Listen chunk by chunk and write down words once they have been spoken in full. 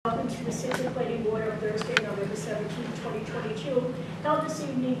2022, held this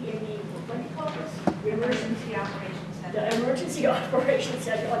evening in the, what do you call this? The Emergency Operations Center. The Emergency Operations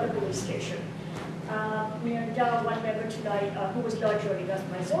Center on the police station. We are down one member tonight who was not joining us.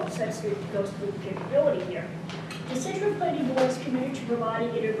 My zone sense goes through the capability here. The Scituate Planning Board is committed to providing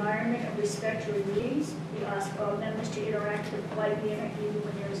an environment of respect during meetings. We ask all members to interact in a polite manner even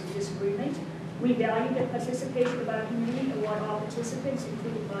when there is a disagreement. We value the participation of our community and want all participants,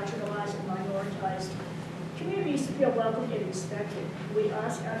 including marginalized and minoritized communities, to feel welcome and respected. We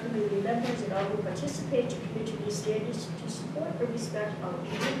ask our community members and all who participate to commit to these standards to support and respect our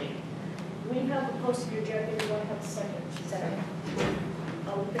community. We have a posted agenda. We want to have a second. Second.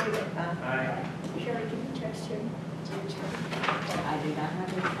 All in favor? Aye. Sherry, can you text him? I do not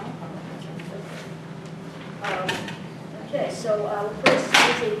have any phone calls. Okay, so first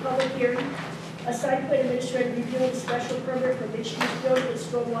is a public hearing. A site plan administrative review and special permit for mixed-use building and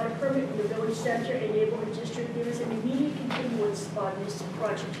stormwater permit in the village center and neighborhood district. There is an immediate continuance on this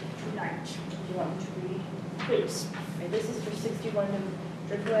project tonight. Do you want me to read? Please. Okay, this is for 61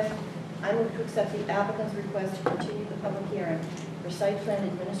 Scituate. I move to accept the applicant's request to continue the public hearing for site plan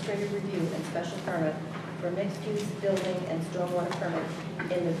administrative review and special permit for mixed-use building and stormwater permit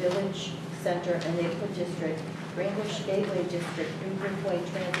in the village center and neighborhood district, Greenbush Gateway District, Newbridge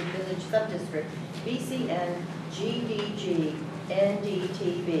Transit Village Subdistrict, BCN GDG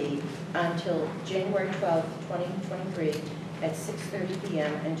NDTB until January 12, 2023 at 6:30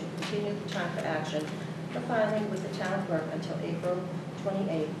 p.m. and to continue the time for action for filing with the town clerk until April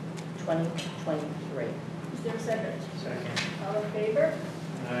 28, 2023. Is there a second? Second. All in favor?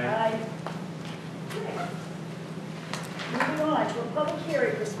 Aye. Okay. Moving on to a public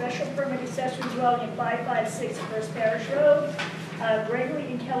hearing for special permit accessory dwelling in 556 First Parish Road. Gregory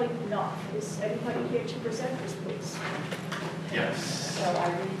and Kelly Knopf. Is anybody here to present this, please? Yes. Shall I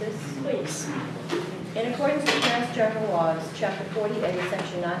read this? Please. In accordance with Mass General Laws, Chapter 48,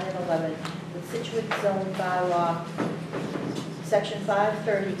 Section 9 and 11, with Scituate Zone Bylaw, Section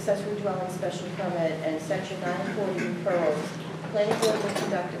 530, accessory dwelling special permit, and Section 940, referrals, Planning Board will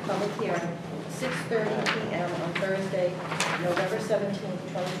conduct a public hearing 6:30 p.m. on Thursday, November 17,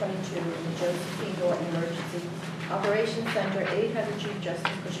 2022, in the Josephine Norton Emergency Operations Center, 800 Chief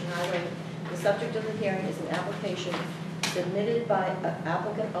Justice Cushing Highway. The subject of the hearing is an application submitted by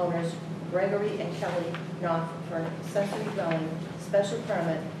applicant owners Gregory and Kelly Knopf for an accessory dwelling special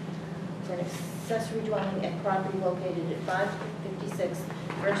permit for an accessory dwelling and property located at 556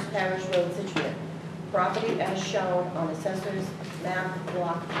 First Parish Road, Scituate. Property as shown on Assessor's Map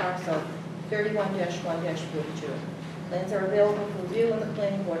Block Parcel 31-1-42. Plans are available for review in the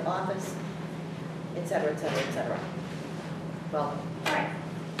Planning Board office, etc., etc., etc. Welcome. All right.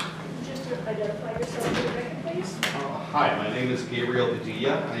 Just to identify yourself for the record, please. Hi, my name is Gabriel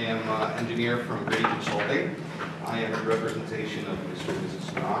Padilla. I am an engineer from Grady Consulting. I am in representation of Mr. and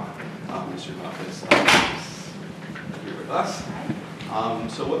Mrs. Knopf. Mr. Knopf is here with us.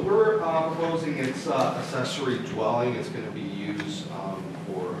 So what we're proposing is accessory dwelling. It's going to be used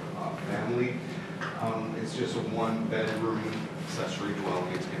for family. It's just a one-bedroom accessory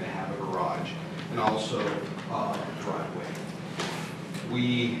dwelling. It's going to have a garage and also a driveway.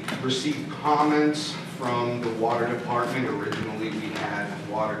 We received comments from the water department. Originally, we had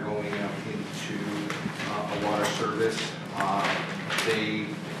water going up into a water service. They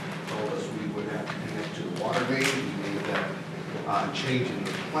told us we would have to connect to the water main. We made that change in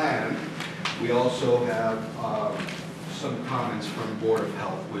the plan. We also have some comments from Board of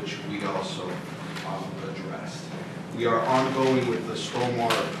Health, which we also addressed. We are ongoing with the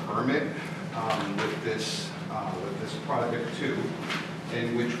stormwater permit with this project too,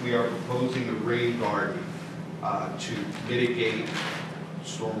 in which we are proposing a rain garden to mitigate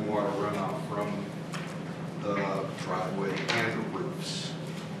stormwater runoff from the driveway and the roofs.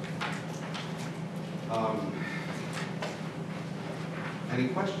 Any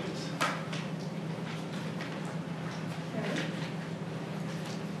questions?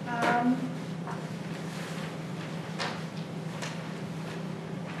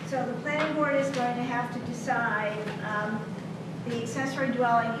 So the planning board is going to have to decide, the accessory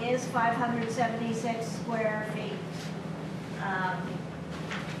dwelling is 576 square feet.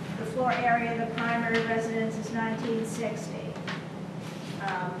 The floor area of the primary residence is 1960.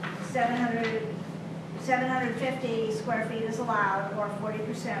 750 square feet is allowed, or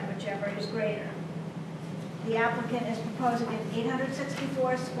 40%, whichever is greater. The applicant is proposing an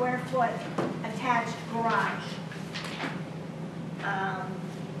 864 square foot attached garage.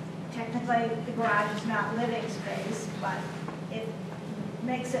 Technically, the garage is not living space, but it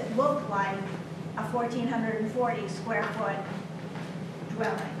makes it look like a 1,440 square foot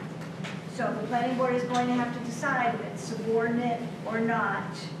dwelling. So So the planning board is going to have to decide if it's subordinate or not,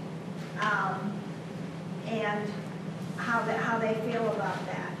 and how they feel about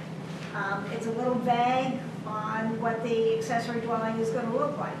that. It's a little vague on what the accessory dwelling is going to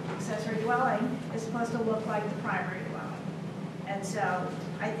look like. The accessory dwelling is supposed to look like the primary dwelling. And so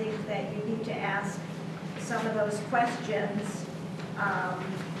I think that you need to ask some of those questions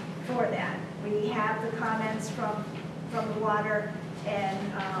for that. We have the comments from the water, and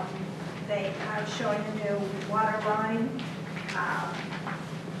they are showing a new water line.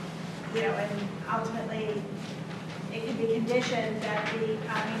 And ultimately, it can be conditioned that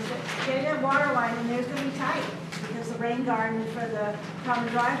getting a water line in there is going to be tight, because the rain garden for the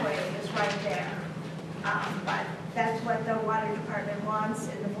common driveway is right there. But that's what the water department wants,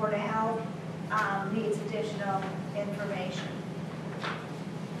 and the Board of Health needs additional information.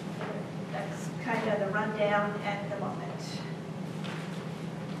 That's kind of the rundown at the moment.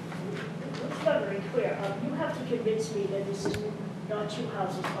 It's not very clear. You have to convince me that this is not two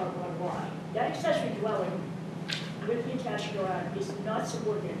houses on one lot. That accessory dwelling with the attached garage is not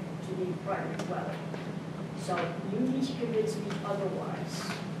subordinate to the primary dwelling. So you need to convince me otherwise.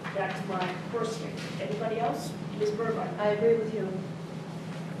 That's my first thing. Anybody else? Ms. Burbine? I agree with you.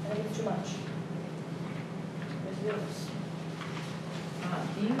 I think it's too much. Ms. Lewis?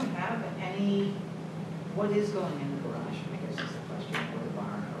 Do you have any, what is going in the garage? I guess is the question, or the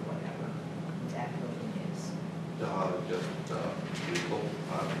barn, or whatever that building is. Just vehicle.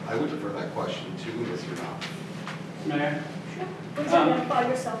 I would defer that question to Mr. Knopf. Mayor, Please identify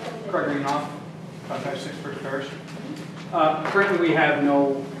yourself. Craig Greenoff, 556 Bridge Parish. Currently, we have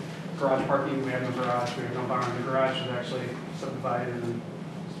no garage parking, we have no garage, we have no barn. The garage is actually subdivided and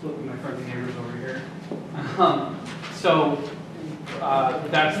split with my friendly neighbors over here.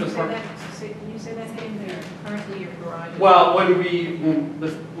 That's the part. Can you say that again? There, currently your garage is... Well,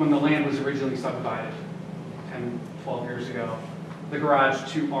 when the land was originally subdivided 10, 12 years ago, the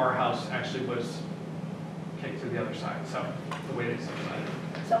garage to our house actually was kicked to the other side, so the way they subdivided.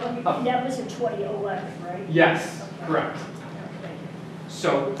 So that was in 2011, right? Yes, Okay. correct. Thank you.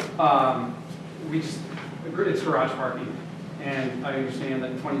 So it's garage parking, and I understand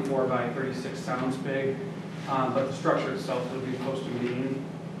that 24 by 36 sounds big, but the structure itself will be close to median,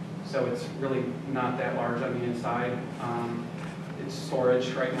 so it's really not that large on the inside. It's storage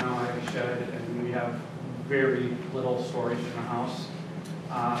right now. I have a shed, and we have very little storage in the house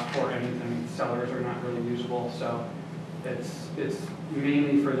for anything. Cellars are not really usable, so it's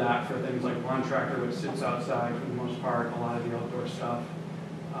mainly for that, for things like lawn tractor, which sits outside for the most part, a lot of the outdoor stuff.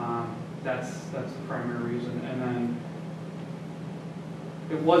 That's the primary reason. And then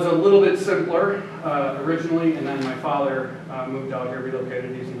it was a little bit simpler originally, and then my father moved out here,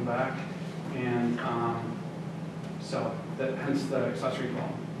 relocated, he's in the back, and so hence the accessory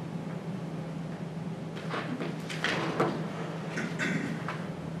dwelling. Do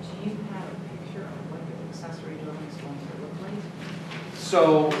you have a picture of what the accessory dwelling is going to look like?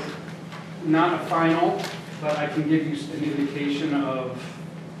 So, not a final, but I can give you an indication of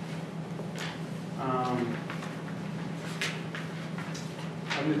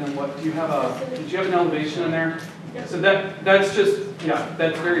other than what, did you have an elevation in there? So that's just, yeah,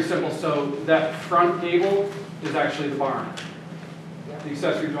 that's very simple. So that front gable is actually the barn. The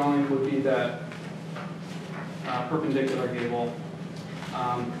accessory dwelling would be that perpendicular gable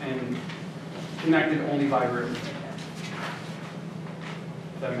and connected only by roof.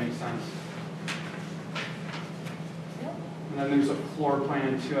 If that makes sense. And then there's a floor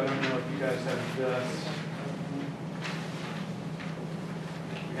plan too. I don't know if you guys have this.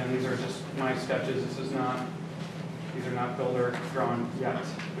 Again, these are just my sketches. These are not builder drawn yet,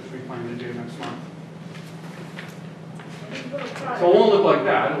 which we plan to do next month. So it won't look like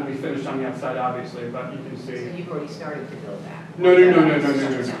that. It'll be finished on the outside, obviously, but you can So see. you've already started to build that? No,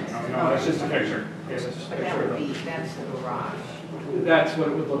 that's just a picture. Yeah, that's just a But that picture. would be, that's the garage. That's what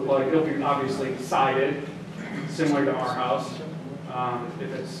it would look like. It'll be obviously sided, similar to our house.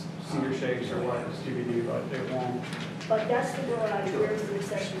 If it's cedar shakes or what, it's TBD, but it won't. But that's the garage, where's the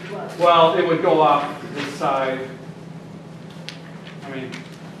accessory dwelling? Well, it would go off this side. I mean,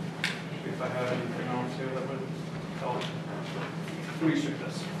 if I had anything else here that would help. Let me show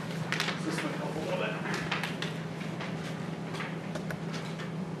this. This might help a little bit.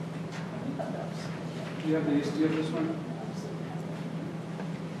 Do you have these? Do you have this one?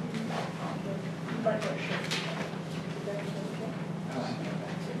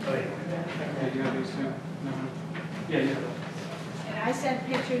 Yeah, you have these too? No. Yeah, you have those. And I sent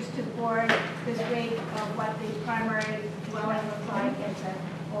pictures to the board this week of what the primary dwelling looks like. It's an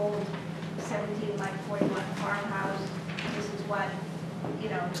old 17 by 41 farmhouse. This is what,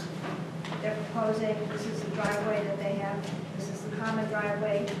 they're proposing, this is the driveway that they have, this is the common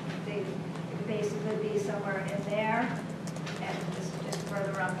driveway. They would basically be somewhere in there, and just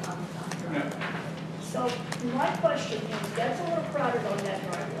further up on the driveway. So my question is, that's a little crowded on that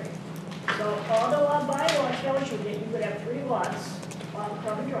driveway. So although our bylaw tells you that you could have 3 lots on a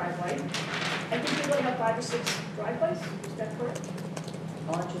common driveway, I think you're gonna have 5 or 6 driveways, is that correct?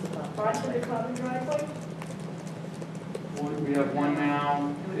 Onto the Onto the common driveway? We have one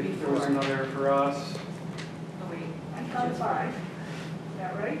now, if there was another for us, I found 5. Is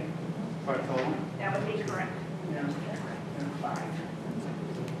that right? 5 total. That would be correct. Yeah. 5.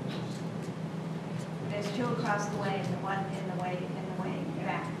 There's 2 across the way, and the one in the way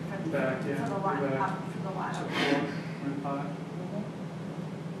back from the Back, yeah, lot, back. up from the lot. So 4 and 5.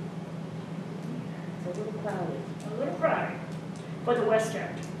 It's a little crowded. A little crowded for the west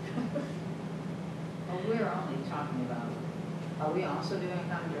end. Well, we're only talking about, are we also doing a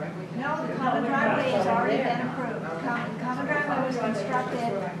common driveway? No, the common driveway has already been No. approved. The Okay. common driveway was constructed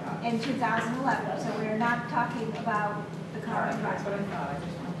That's what I thought. in 2011, so we're not talking about the All common right, that's what I driveway. thought, I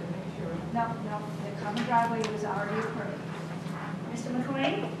just wanted to make sure. No, the common driveway was already approved. Mr.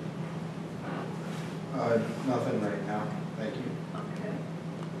 McLean? Nothing right now, thank you. Okay.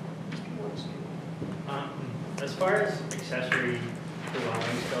 Mr. Wojcik? As far as accessory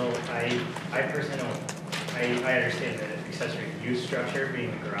dwellings go, I personally don't, I understand the accessory use structure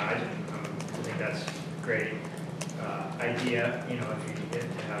being the garage, and I think that's a great idea, you know, if you get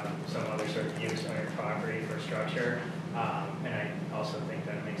to have some other sort of use on your property for structure. And I also think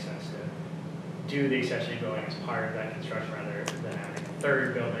that it makes sense to do the accessory dwelling as part of that construction rather than having a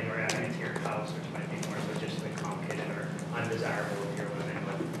third building or adding it to your house, which might be more logistically complicated or undesirable if you're living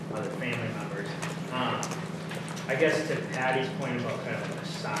with other family members. I guess to Patty's point about kind of the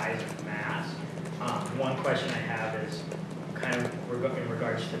size and mass, one question I have is kind of in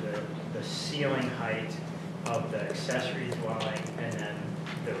regards to the ceiling height of the accessory dwelling and then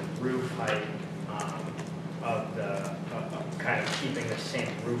the roof height of the, kind of keeping the same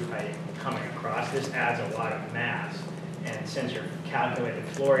roof height coming across. This adds a lot of mass, and since your calculated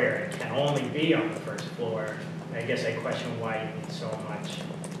floor area can only be on the first floor, I guess I question why you need so much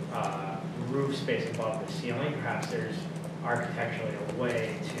roof space above the ceiling. Perhaps there's architecturally a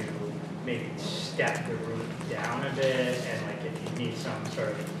way to maybe step the roof down a bit, and like if you need some sort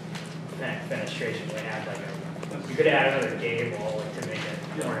of fenestration, you add like you could add another gable like, to make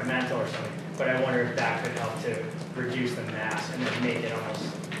it ornamental or something. But I wonder if that could help to reduce the mass and then make it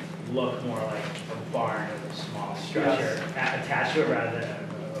almost look more like a barn with a small structure attached to it rather than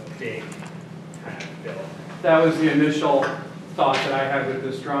a big kind of build. That was the initial thought that I had with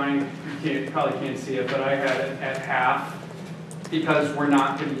this drawing. You probably can't see it, but I had it at half because we're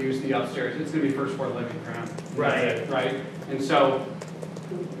not going to use the upstairs. It's going to be first floor living room. Right. Right? And so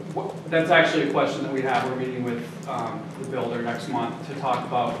that's actually a question that we have. We're meeting with the builder next month to talk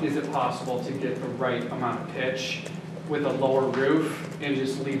about, is it possible to get the right amount of pitch with a lower roof and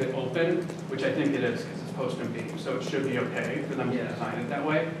just leave it open, which I think it is because it's post and beam, so it should be okay for them to design it that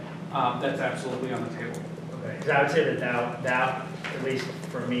way. That's absolutely on the table. Okay, because I would say that at least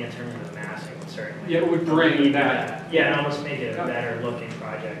for me in terms of the massing, would certainly. Yeah, it would bring that. Yeah, and almost make it a better looking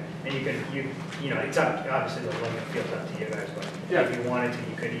project. And you could, you know, it's up, obviously the look and feel's up to you guys, but if you wanted to,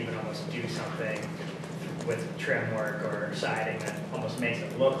 you could even almost do something with trim work or siding that almost makes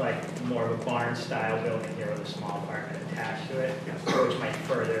it look like more of a barn style building here with a small apartment attached to it, which might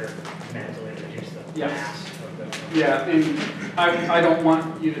further mentally reduce the mass of the. Yeah, and I don't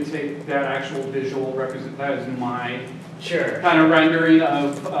want you to take that actual visual represent, that is my kind of rendering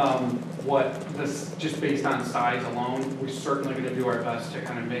of what this, just based on size alone. We're certainly going to do our best to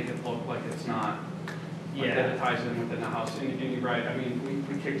kind of make it look like it's not, like that it ties in within the house. And you're right, I mean,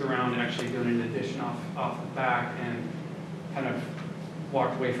 we kicked around actually doing an addition off the back and kind of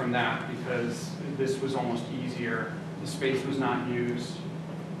walked away from that because this was almost easier. The space was not used.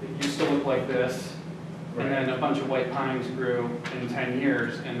 It used to look like this. And then a bunch of white pines grew in 10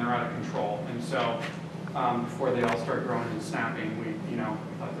 years and they're out of control. And so before they all start growing and snapping, we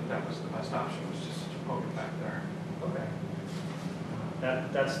thought that was the best option, was just to poke it back there. Okay.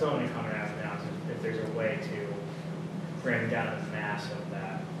 That's the only comment I have now, is if there's a way to bring down the mass of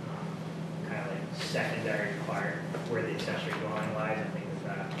that kind of like secondary part where the accessory dwelling lies, I think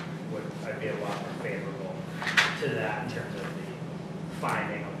that I'd be a lot more favorable to that in terms of the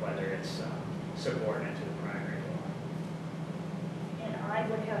finding of whether it's subordinate to the primary dwelling. And I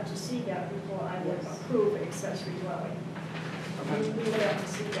would have to see that before I would approve an accessory dwelling. We would have to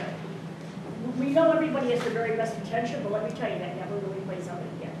see that. We know everybody has the very best intention, but let me tell you, that never really plays out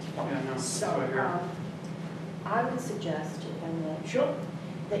in the end. Yeah, no, So, I would suggest, if I may, sure.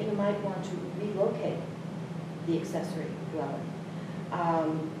 that you might want to relocate the accessory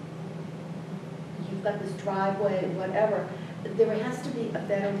dwelling. You've got this driveway, whatever, there has to be a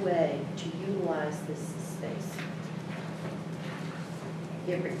better way to utilize this space.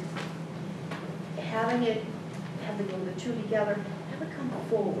 Having the two together, have it come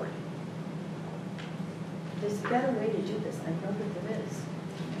forward. There's a better way to do this, I know that there is.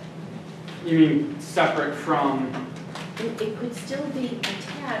 You mean separate from, It could still be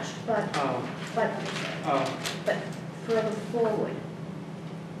attached, but further forward.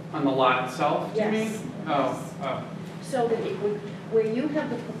 on the lot itself, do you mean? Yes. Oh. So that it would, where you have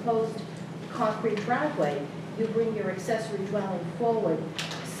the proposed concrete driveway, you bring your accessory dwelling forward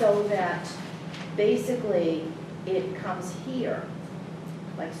so that basically it comes here,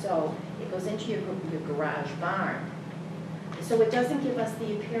 like so. It goes into your garage barn. So it doesn't give us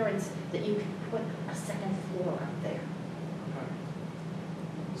the appearance that you can put a second floor up there.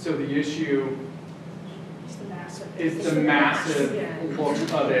 So the issue It's the massive. is it's the massive yeah. look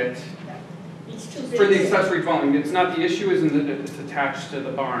of it It's too big. for the accessory dwelling. It's not, the issue isn't that it's attached to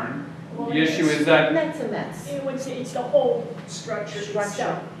the barn. Well, The issue is that, That's a mess. It's the whole structure itself.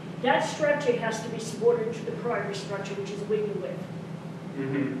 Structure. That structure has to be supported to the primary structure, which is where you live.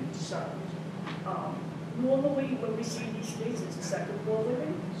 mhm, So, normally, when we see these things, it's a second floor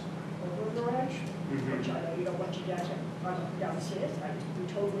living, over a garage, which mhm. I know you don't want your dad to run downstairs, we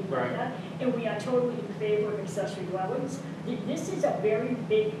totally get Right. that. And we are totally in favor of accessory dwellings. This is a very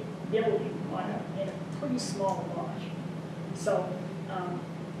big building on in a pretty small lot. So,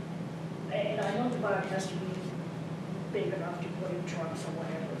 and I know the barn has to be big enough to put in trucks or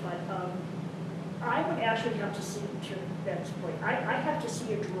whatever, but, I would actually have to see, to Ben's point, I have to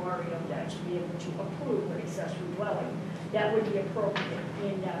see a drawing of that to be able to approve an accessory dwelling that would be appropriate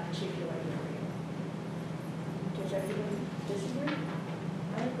in that particular area. Does everyone disagree?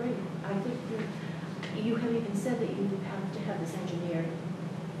 I agree. I think you have even said that you have to have this engineered.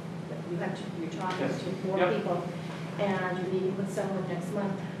 You're talking Yes. to more Yep. people, and you're meeting with someone next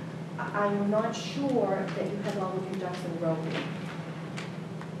month. I'm not sure that you have all of your ducks in a row here.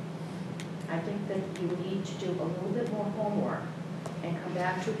 I think that you need to do a little bit more homework and come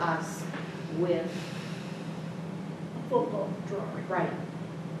back to us with, Full-blown drawing. right,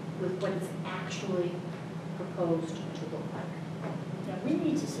 with what it's actually proposed to look like. Now, we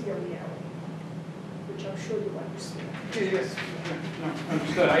need to see a reality, which I'm sure you understand. Yes, no,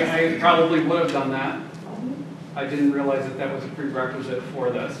 understood. I probably would have done that. I didn't realize that that was a prerequisite for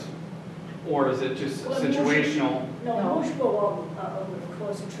this. Or is it just Well, situational? No, we should go a little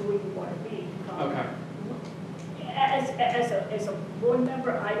closer to where you want to be. Okay. As a board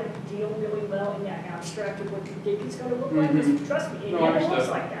member, I don't deal really well in that abstract of what you think it's gonna look like, because Mhm. trust me, it No, never looks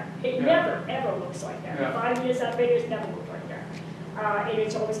understood. like that. It Yeah. never, ever looks like that. Yeah. 5 years I've been here, it's never looked like that. And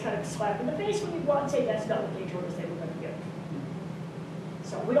it's always kind of a slap in the face when you go out and say, that's not what they told us they were gonna do.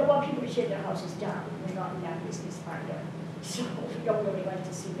 So we don't want people to tear their houses down, we're not in that business either. So we don't really like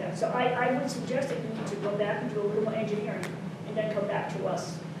to see that. So I would suggest that you need to go back and do a little more engineering, and then come back to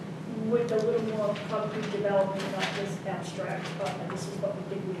us with a little more concrete development, not just abstract, and this is what we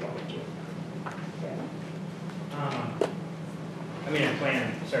think we want to do. Yeah. I mean, a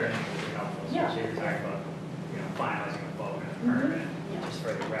plan certainly would be helpful, Yeah. especially if you're talking about, finalizing a vote and a permit, Yeah. just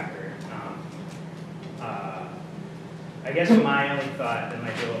for the record. I guess my only thought that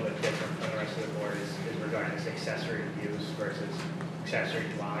might be a little bit different from the rest of the board is regarding this accessory use versus accessory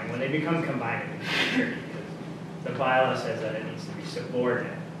dwelling. When they become combined, it becomes tricky, because the bylaw says that it needs to be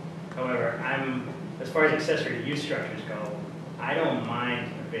subordinate. However, as far as accessory use structures go, I don't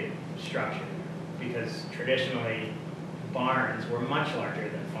mind a big structure, because traditionally barns were much larger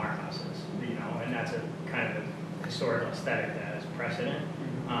than farmhouses, and that's a kind of a historical aesthetic that is precedent.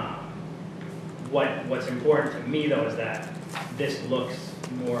 What's important to me though is that this looks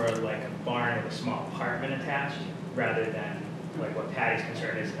more like a barn with a small apartment attached, rather than like what Patty's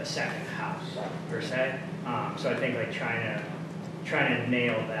concerned is a second house per se. So I think like trying to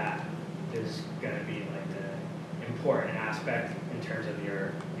nail that is going to be like the important aspect in terms of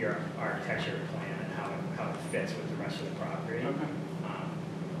your architecture plan and how it fits with the rest of the property.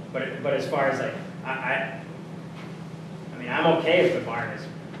 Okay. But as far as like I mean, I'm okay if the barn is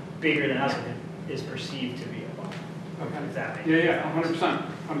bigger than us and it is perceived to be a barn. Okay. Does that make Yeah, sense? 100%,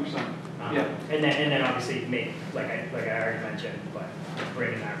 100%. Yeah. And then obviously make, like I already mentioned, but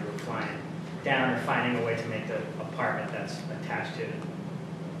bringing that roof line down or finding a way to make the apartment that's attached to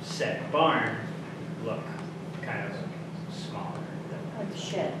said barn look kind of smaller. Like a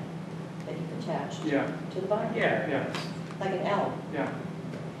shed that you've attached Yeah, to the barn. yeah, Like an L. yeah.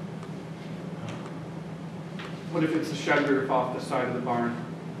 What if it's a shed roof off the side of the barn?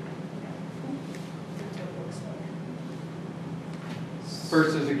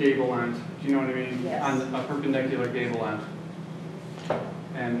 versus a gable end. Do you know what I mean? Yes. On a perpendicular gable end.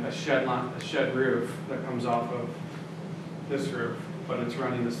 And a shed roof that comes off of this roof, but it's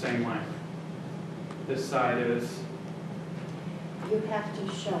running the same length. This side is, You have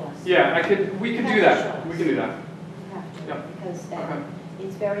to show us. yeah, we could do that. We can do that. You have to, Yep. because Okay.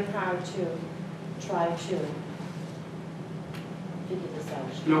 it's very hard to try to figure this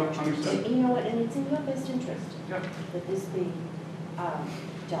out. No, And understood. you know what, and it's in your best interest Yep. that this be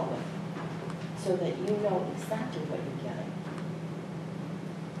dealt with, so that you know exactly what you're getting.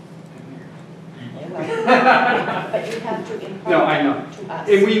 But you have to impart No, I know. to us.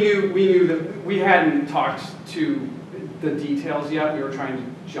 And we knew that we hadn't talked to the details yet. We were trying to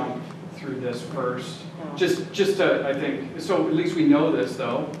jump through this first. No. Just to, I think, so at least we know this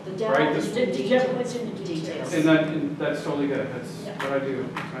though, The right? devil This- is The in the devil is details. in the details. And that's totally good. That's Yeah. what I do,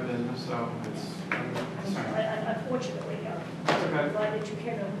 my business, so it's fine. Unfortunately, That's I'm okay. glad that you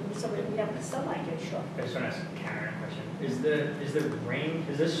came up with somebody, we have some idea, sure. I just want to ask Karen a question. Is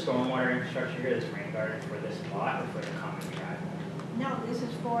this stormwater infrastructure here, this rain garden for this lot or for the common drive? No, this is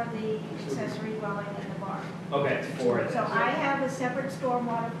for the accessory dwelling in the barn. Okay, it's for this. So I have a separate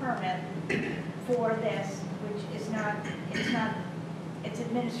stormwater permit for this, which is not, it's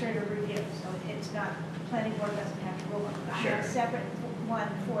administrative review, so it's not, planning board doesn't have to rule on it. I have a Sure. separate one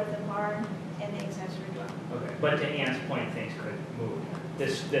for the barn and the accessory dwelling. Okay, but to Ann's point, things could move.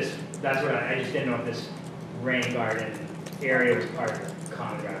 That's what I just didn't know if this rain garden area was part of the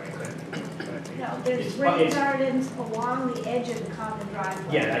common driveway. It couldn't be. No, there's rain gardens along the edge of the common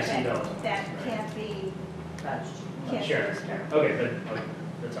driveway. Yeah, I see that- those. That can't be, can't be Sure. disturbed. Okay, but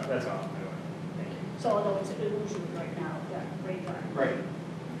that's all. Thank you. So although it's an illusion right now, that radar. Right,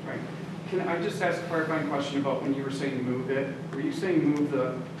 right. Can I just ask a clarifying question about when you were saying move it? Were you saying move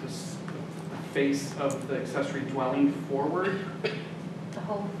the face of the accessory dwelling forward? The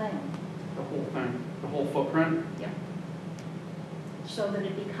whole thing, The whole thing, the whole footprint? so that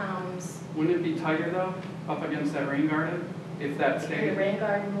it becomes, Wouldn't it be tighter though, up against that rain garden, if that the stayed? rain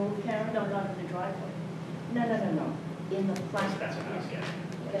garden move, Karen? No, not in the driveway. No. In the front. That's what I was getting.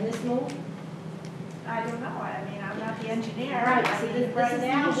 Can this move? I don't know, I mean, I'm not the engineer. Right, I see, mean, this right is the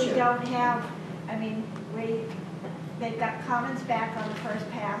now, we issue. don't have, I mean, they've got comments back on the first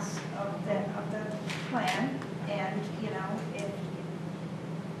pass of the plan, and, you know,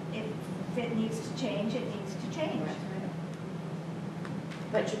 if it needs to change, it needs to change.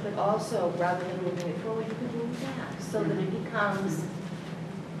 But you could also, rather than moving it forward, you could move it back, so that it becomes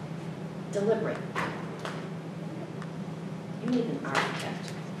deliberate. You need an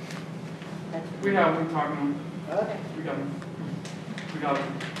architect. That's what We you have, we're talking, Okay, we got them. We got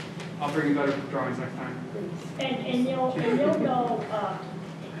them. I'll bring you better drawings next time. please. And they'll know,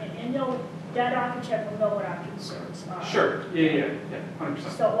 and that architect will know what our concerns are. Sure, yeah, 100%.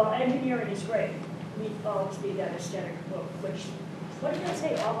 So, well, engineering is great. We always need that aesthetic look, which, what did I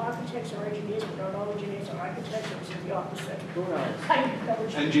say? All architects are engineers, but not all engineers are architects, or is it the opposite? Who knows? I didn't know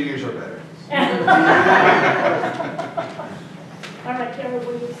which. Engineers are better. All right, Carol,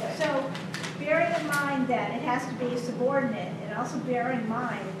 what do you say? So, bearing in mind that it has to be subordinate, and also bear in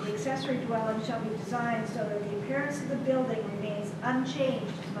mind that the accessory dwelling shall be designed so that the appearance of the building remains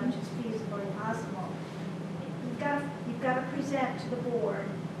unchanged as much as feasibly possible. You've got to present to the board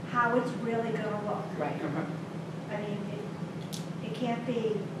how it's really going to look. Right. Okay. I mean, it can't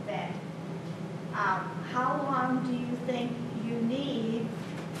be that. How long do you think you need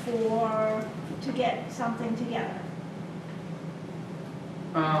to get something together?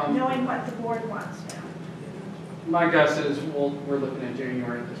 Knowing what the board wants now. My guess is we're looking at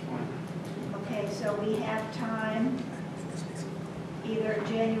January at this point. Okay, so we have time, either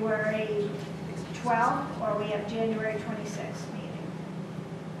January 12th or we have January 26th meeting.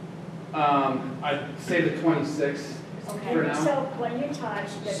 I'd say the 26th Okay, for now. so plenty of time,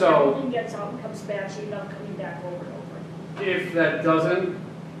 so that So- everything gets out and comes back, so you're not coming back over and over. If that doesn't,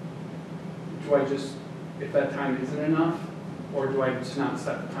 if that time isn't enough, or do I just not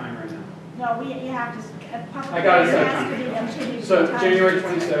set the time right now? No, you have to, public I gotta hearing set has to time. be continued. So to time. January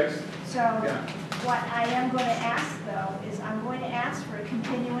 26th, So yeah. what I am going to ask though, is I'm going to ask for a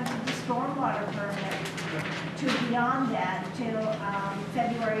continuance of the stormwater permit to beyond that till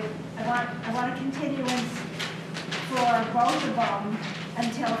February. I want a continuance for both of them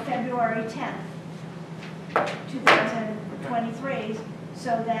until February 10th, 2023,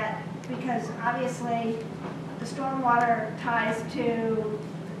 so that, because obviously the stormwater ties to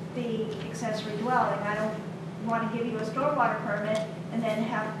the accessory dwelling. I don't want to give you a stormwater permit and then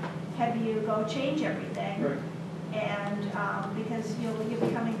have you go change everything. Right. And, because you'll be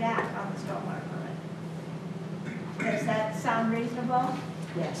coming back on the stormwater permit. Does that sound reasonable? reasonable?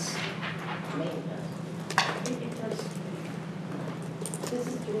 Yes. Maybe not. I think it does. Do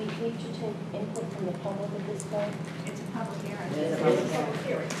we need to take input from the public at this point? It's a public hearing. It is a It's a public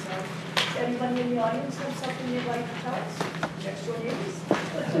hearing, so does anybody in the audience have something they'd like to tell us? Next door neighbors?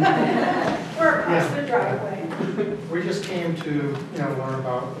 Or across the driveway. We just came to, learn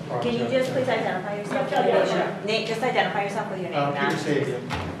about the project. Can you just please identify yourself? Yeah, yeah, sure. Nate, just identify yourself with your name. Peter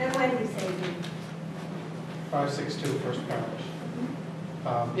Sabian, And when you say you. 562 First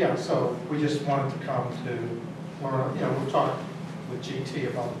Parish. Yeah, so we just wanted to come to learn, we talked with GT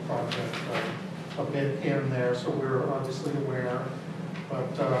about the project a bit in there, so we're obviously aware, but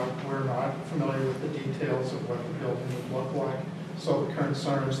we're not familiar with the details of what the building would look like. So the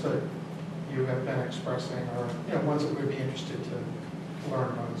concerns that you have been expressing are, ones that we'd be interested to learn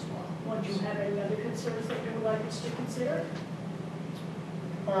about as well. Well, do you have any other concerns that you would like us to consider?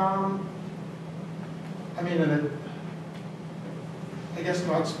 I mean, I guess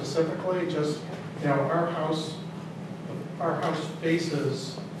not specifically, just, our house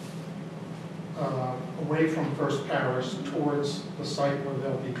faces away from First Parish towards the site where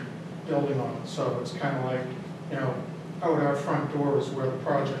they'll be building on it. So it's kind of like, out our front door is where the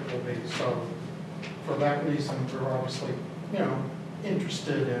project will be. So for that reason, we're obviously,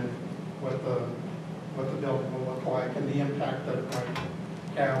 interested in what the building will look like and the impact that it might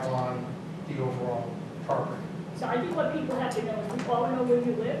have on the overall property. So I think what people have to know is we all know where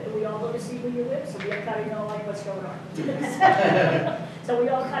you live, and we all go to see where you live, so we all kind of know like what's going on. So we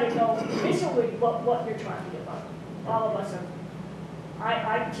all kind of know visually what you're talking about. All of us are,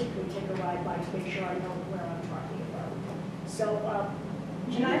 I particularly take a ride by to make sure I know where I'm talking about. So,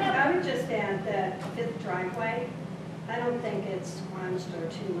 do you And have, I would just add that fifth driveway, I don't think it's scrunched or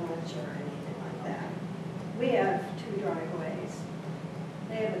too much or anything like that. We have two driveways.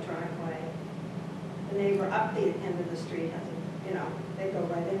 They have a driveway. The neighbor up the end of the street has they go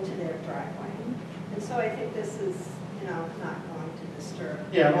right into their driveway. And so I think this is, not going to disturb.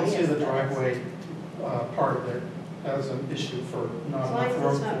 Yeah, I don't see the aesthetics. driveway part of it as an issue for not As long enough as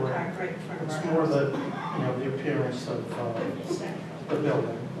room it's not for it. parked right in front of our It's house. more the appearance of the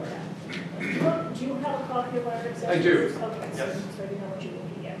building. do you have a copy of our accessories? I do. Okay, Yes. so you know what you're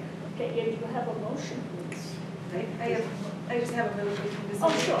looking at. Okay, and you have a motion, please. I just have a really quick thing to say.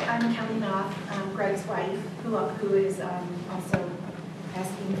 Oh, sure. I'm Kelly Knopf, Greg's wife, who is also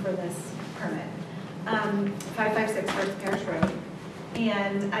asking for this permit. 556 First Parish Road.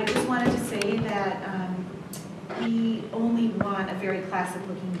 And I just wanted to say that we only want a very classic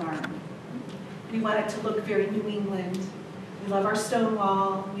looking barn. We want it to look very New England. We love our stone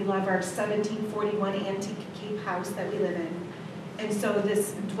wall. We love our 1741 antique Cape house that we live in. And so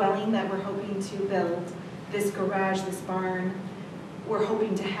this dwelling that we're hoping to build, this garage, this barn, we're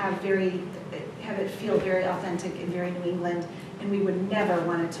hoping to have it feel very authentic and very New England, and we would never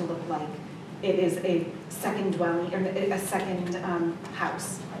want it to look like it is a second dwelling, or a second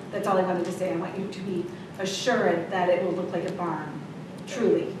house. That's all I wanted to say. I want you to be assured that it will look like a barn,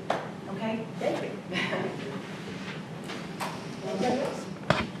 truly, okay? Thank you. Anybody else?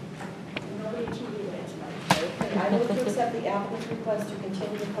 Nobody TV land tonight. I move to accept the applicant's request to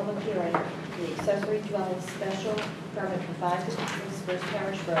continue the public hearing, the accessory dwelling special permit for 556 First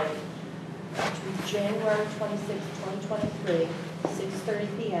Parish Road to January 26, 2023, 6:30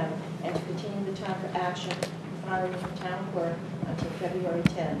 p.m., and to continue the time for action filing with the town clerk until February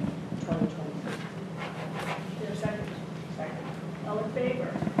 10, 2023. Is there a second? Second. All in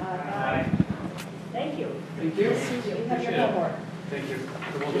favor? Aye. Thank you. Thank you. You have your homework. Thank you.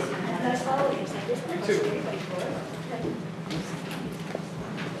 Will do. Nice holidays. I guess You too. everybody for it.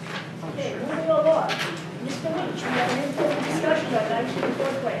 Okay, moving along. Mr. Leach, we have an important discussion on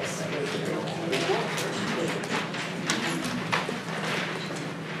 1904 Place.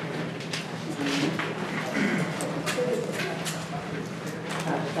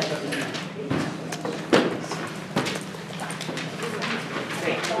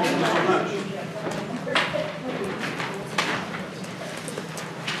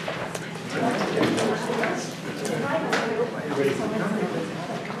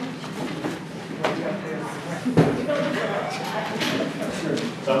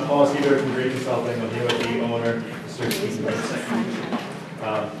 So I'm Paul Seaver from Green Consulting. I'm here with the owner, Mr. Steve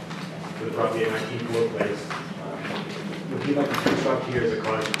for the property at 19 Court Place. What we'd like to construct here is a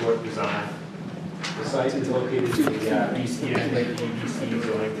cottage court design. The site is located in the BCN, Lake EBC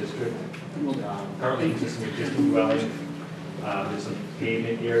zoning district. Currently existing dwelling. There's some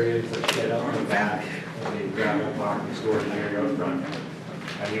pavement areas that shed out in the back, and a gravel parking storage area out front.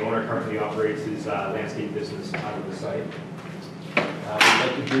 And the owner currently operates his landscape business out of the site. What we'd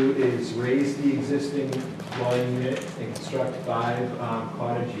like to do is raise the existing dwelling unit and construct 5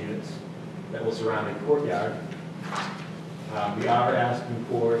 cottage units that will surround a courtyard. We are asking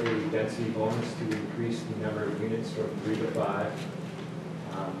for a density bonus to increase the number of units from 3 to 5.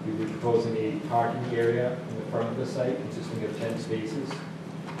 We will be proposing a parking area in the front of the site consisting of 10 spaces.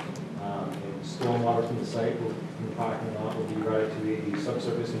 And stormwater from the site, from the parking lot, will be routed to a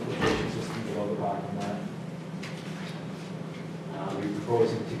subsurface infiltration system below the parking lot. We're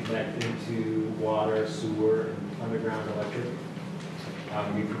proposing to connect into water, sewer, and underground electric.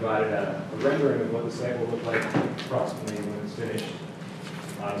 We provided a rendering of what the site will look like approximately when it's finished,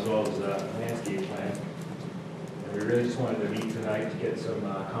 as well as a landscape plan. And we really just wanted to meet tonight to get some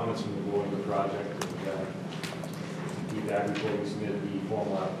comments from the board on the project and feedback before we submit the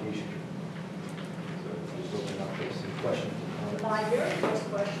formal application. So just open up for some questions and comments. My very first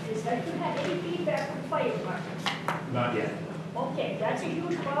question is, have you had any feedback from fire departments? Not yet. Okay, that's a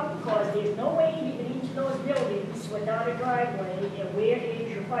huge problem because there's no way you can get into those buildings without a driveway, and where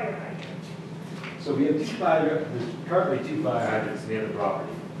is your fire hydrant? So we have there's currently 2 fire hydrants near the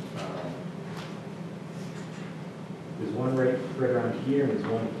property. There's one right around here and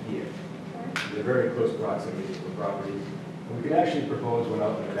there's one here. They're very close proximity to the property. And we could actually propose one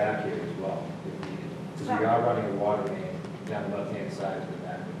out in the back here as well, if needed. Because we are running a water main down the left-hand side to the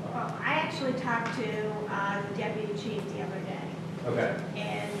back of the property. Well, I actually talked to the deputy chief the other day, Okay.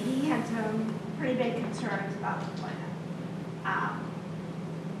 and he had some pretty big concerns about the plan.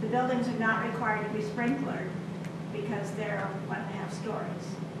 The buildings are not required to be sprinklered because they're 1.5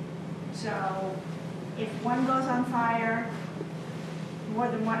 stories. So if one goes on fire, more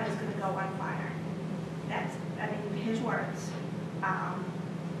than one is going to go on fire. That's, I mean, his words.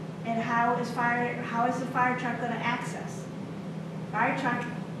 And how is the fire truck going to access? Fire truck,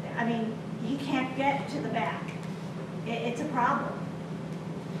 I mean, he can't get to the back. It's a problem.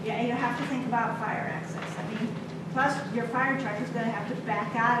 Yeah, you have to think about fire access. I mean, plus your fire truck is going to have to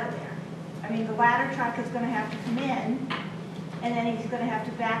back out of there. I mean, the ladder truck is going to have to come in, and then he's going to have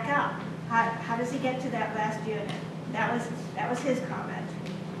to back up. How does he get to that last unit? That was his comment.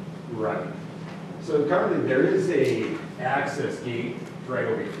 Right. So currently there is a access gate right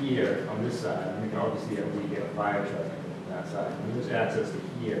over here on this side. I mean, obviously we get a fire truck on that side. And there's access to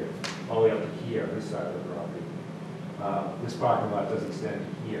here, all the way up to here on this side of the property. This parking lot does extend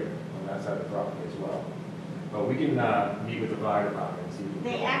to here on that side of the property as well. But we can meet with the fire department and see.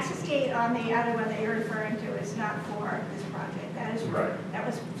 The access gate on the other one that you're referring to is not for this project. That is Right. That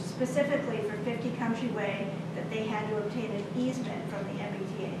was specifically for 50 Country Way that they had to obtain an easement from the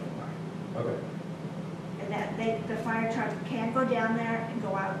MBTA for. Okay. And that the fire truck can go down there and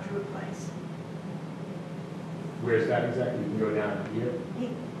go out Drew Place. Where's that exactly? You can go down here?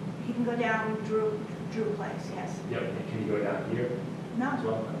 He can go down Drew Place, yes. Yep. And can you go down here No, as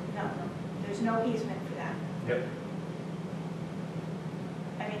well? no, there's no easement for that. Yep.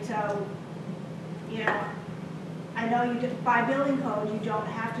 I mean, so, you know, I know by building code, you don't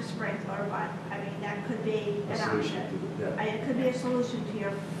have to sprinkler, but, I mean, that could be A an solution option. to that. It could be a solution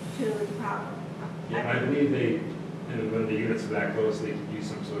to the problem. Yeah, I believe and when the units are that close, they could use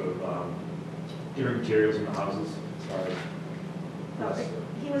some sort of different materials in the houses as far as. But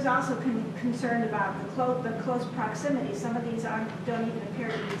he was also concerned about the close proximity. Some of these don't even appear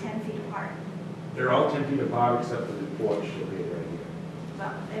to be 10 feet apart. They're all 10 feet apart except for the porch located right here.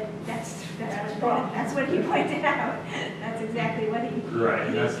 Well, that's what he pointed out. That's exactly what he. Right,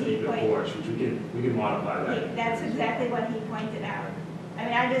 and that's the pointed- porch, which we can modify that. That's exactly what he pointed out. I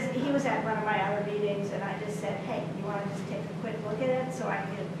mean, he was at one of my other meetings, and I just said, hey, you want to just take a quick look at it so I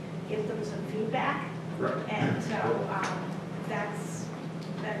can give them some feedback? Right. And so, that's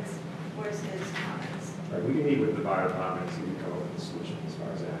where's his comments. Right, we can meet with the fire department and see if we can come up with a solution as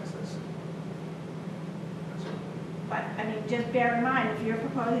far as access. That's all. But, I mean, just bear in mind, if you're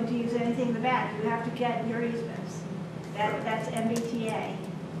proposing to use anything in the back, you have to get your easements. That's MBTA.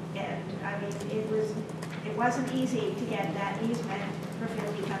 And, I mean, it wasn't easy to get that easement for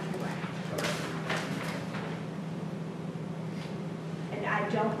 50 Country Way. And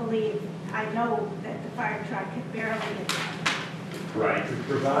I know that the fire truck could barely get there. Right, to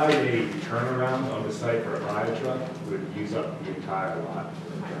provide a turnaround on the site for a fire truck would use up the entire lot.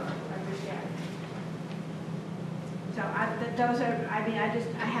 I understand. So I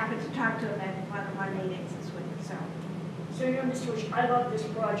happened to talk to him at one of my meetings this week, so. So you know, Mr. Rich, I love this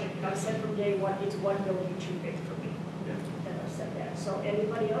project, and I said from day one, it's one building too big for me. Yeah. And I said that. So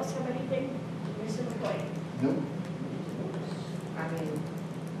anybody else have anything? Mr. McCoy? Nope. I mean,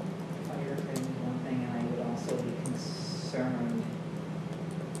 fire thing is one thing, and I would also be concerned.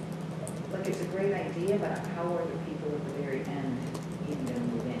 Like, it's a great idea, but how are the people at the very end,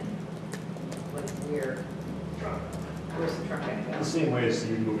 where's the truck gonna The go? same way as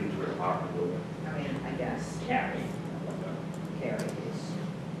you move into an apartment building. I mean, I guess, Carry. carry is,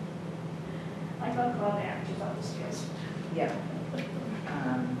 I got called back, just on the stairs. yeah.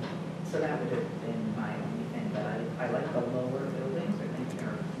 So that would have been my only thing, but I like the lower buildings, I think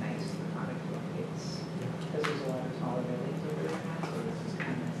they're nice, the cottage look, it's, because there's a lot of taller buildings over there now, so this is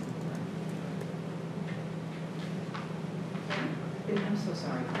kind of nice and different. I'm so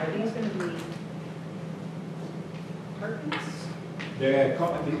sorry, are these gonna be apartments? They're, I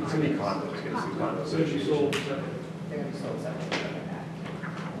think it's gonna be condos, it's gonna be condo association. They're gonna be sold separately like that.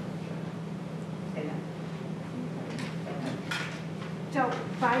 And So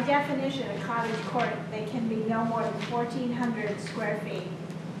by definition, a cottage court, they can be no more than 1,400 square feet.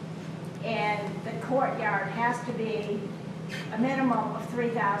 And the courtyard has to be a minimum of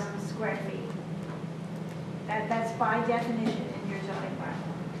 3,000 square feet. That's by definition in your zoning bylaw.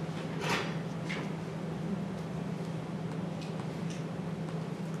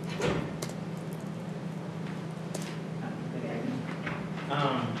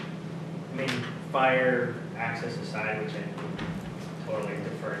 I mean, fire access aside, which I totally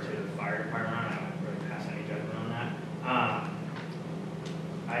defer to the fire department on, I don't really pass any judgment on that.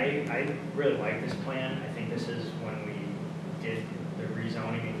 I really like this plan. I think this is when we did the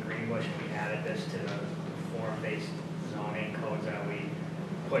rezoning in Greenbush, and we added this to the form-based zoning codes that we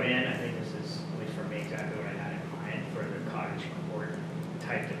put in. I think this is, at least for me, exactly what I had in mind for the cottage court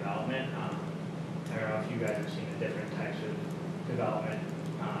type development. I don't know if you guys have seen the different types of development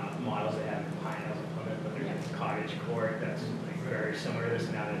models they have in Pine Hills and Plymouth, but there's a cottage court that's like very similar to this.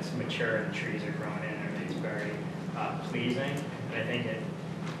 Now that it's mature and the trees are growing in, everything's very pleasing. And I think it,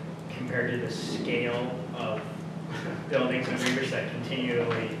 compared to the scale of buildings in Reavers that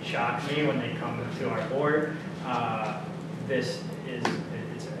continually shock me when they come to our board, this is,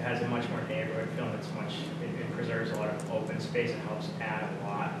 it has a much more neighborhood feel, and it preserves a lot of open space and helps add a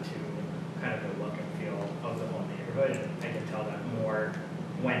lot to kind of the look and feel of the whole neighborhood. And I can tell that more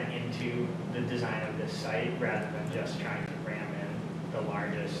went into the design of this site rather than just trying to ram in the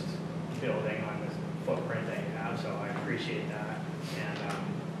largest building on the footprint that you have. So I appreciate that. And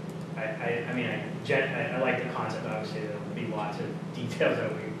I mean, I like the concept. Obviously, there'll be lots of details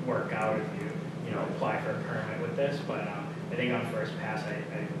that we work out if you know, apply for a permit with this. But I think on first pass, I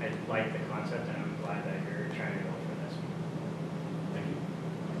like the concept, and I'm glad that you're trying to go for this. Thank you.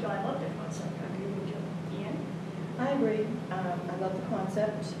 So I love that concept. I agree with you. Ian? I agree. I love the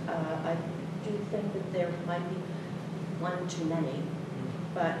concept. I do think that there might be one too many,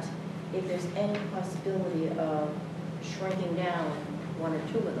 but if there's any possibility of shrinking down one or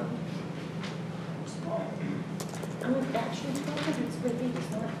two of them, small. I mean, actually, 1,200 square feet is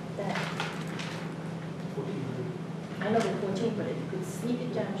not that. I know they're 14, but if you could sneak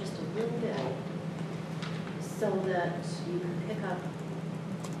it down just a little bit, so that you can pick up,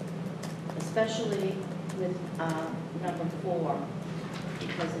 especially with number 4,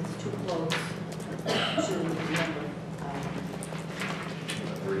 because it's too close to number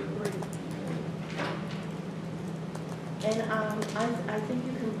 3. 3. And I think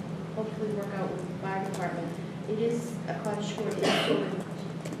you can hopefully work out with the fire department. It is a cottage court, it's sort of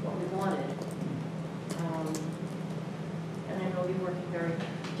what we wanted. And I know you're working very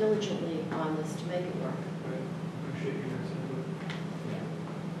diligently on this to make it work. Appreciate you guys' input.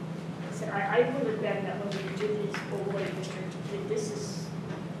 So I really bet that when we did these overlay districts, that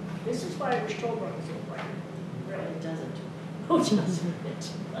this is why I was told what it was like. Really. It doesn't. Oh, it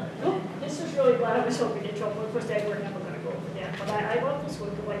doesn't. This is really what I was hoping to trouble. Of course, they were never going to go for that. But I love this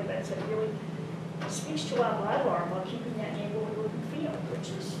one, the way that it really speaks to our bylaw about keeping that neighborhood look and feel, which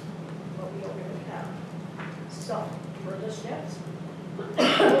is what we already have. So, further steps?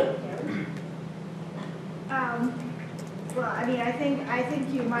 Karen? Well, I mean, I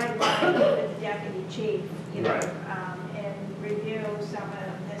think you might want to meet with the deputy chief, you know, Right. And review some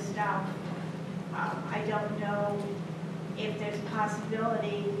of this stuff. I don't know if there's a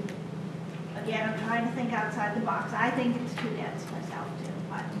possibility, again, I'm trying to think outside the box. I think it's too dense myself too,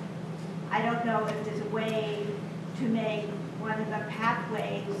 but I don't know if there's a way to make one of the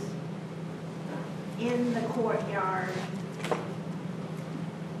pathways in the courtyard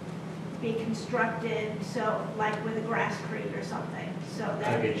be constructed so, like with a grass creek or something, so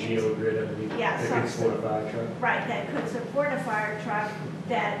that. Like a geogrid underneath, Yeah, that could support a fire truck. Right, that could support a fire truck,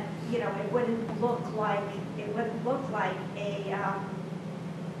 that, you know, it wouldn't look like a,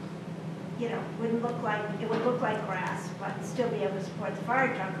 you know, it would look like grass, but still be able to support the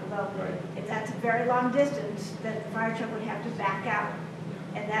fire truck, although Right. if that's a very long distance, that the fire truck would have to back out.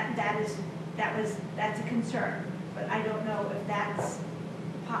 And that's a concern, but I don't know if that's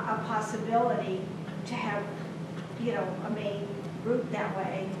a possibility to have, you know, a main route that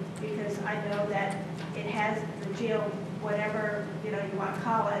way, because I know that it has the geo, whatever, you know, you want to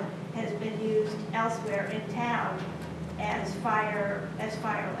call it, has been used elsewhere in town as fire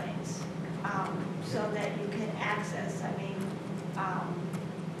lanes, so that you can access, I mean,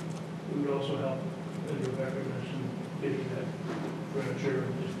 It would also help, as Rebecca mentioned, getting that furniture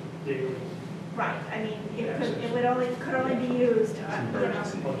and just daily. right, I mean, could only be used, you know. Or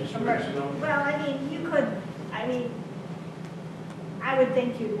just emergency only. Well, I mean, you could, I mean, I would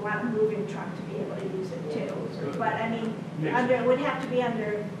think you'd want a moving truck to be able to use it too. But I mean, it would have to be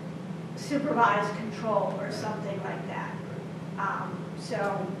under supervised control or something like that.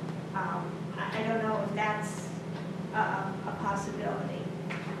 I don't know if that's a possibility.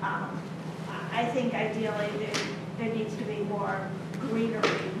 I think ideally there needs to be more greenery,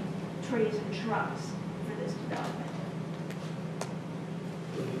 trees and shrubs for this development.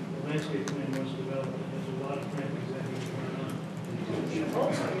 The landscape plan was developed, and there's a lot of plantings that need to run on. Well,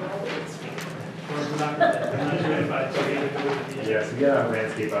 we're not certified, so we have to do it. Yeah, so we have a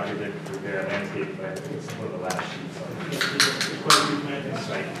landscape architect prepare a landscape plan. I think it's one of the last sheets. There's quite a few plantings.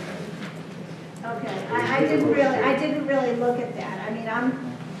 Right. Okay, I didn't really look at that. I mean,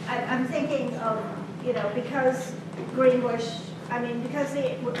 I'm thinking of, you know, because Greenbush, I mean, because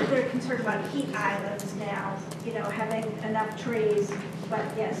they're concerned about heat islands now, you know, having enough trees. But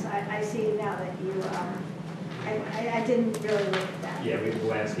yes, I see now that you, I didn't really look at that. Yeah, we have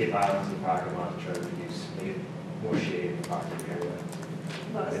landscape islands in the parking lot to try to make it more shade in the parking area.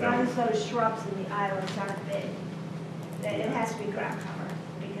 Well, as long as those shrubs in the islands aren't big, it has to be ground cover,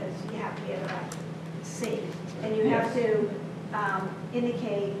 because you have to be able to see. And you have to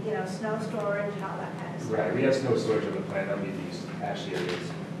indicate, you know, snow storage and all that kind of stuff. Right, we have snow storage on the plan, that'll be these ash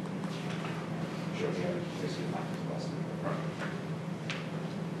areas. Show me how to see the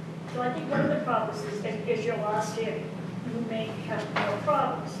So I think one of the problems is your last area. You may have more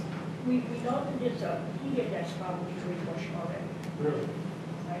problems. We know that there's a heat index problem between Bush already, Really?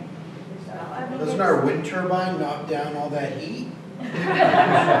 right? Well, I mean, Doesn't it's- our wind turbine knock down all that heat?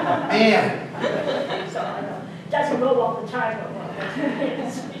 Man, So I know, doesn't go all the time, but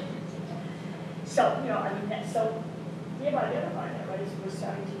so, you know, I mean, so, they've identified that, right, as we're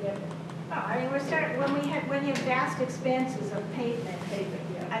starting to get Oh, I mean, when you have vast expanses of pavement,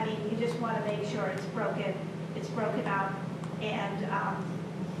 yeah. I mean, you just want to make sure it's broken up. And,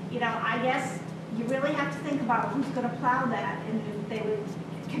 you know, I guess you really have to think about who's going to plow that, and if they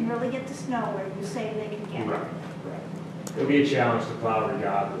can really get the snow where you say they can get Right, it. right. It'll be a challenge to plow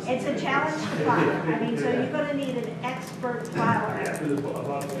regardless. It's a challenge to plow. I mean, so you're going to need an expert plower. Yeah,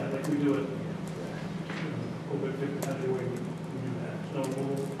 like we do it over at 50 way, we do that, snow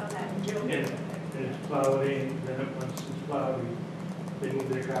removal. Okay. And it's plowed in, then once it's plowed, they move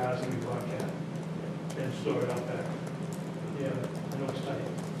their cars and we park it and store it out back. Yeah, I know it's tight.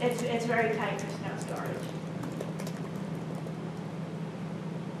 It's very tight for snow storage.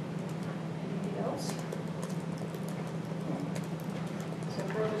 Anything else? So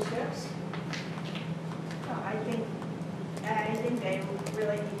further steps? So I think they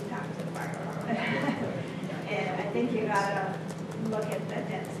really need to talk to the fire department. And I think you gotta look at the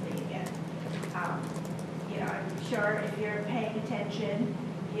density again. You know, I'm sure if you're paying attention,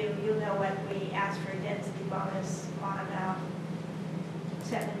 you'll know when we ask for a density bonus on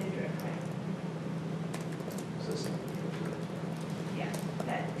setting a new driveway. Yeah,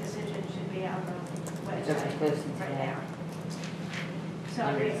 that decision should be on the It doesn't website close right today. now. So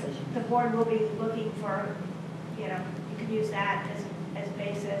Your decision. the board will be looking for, you know, you could use that as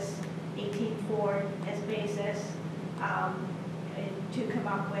basis, 18 Ford as basis, and to come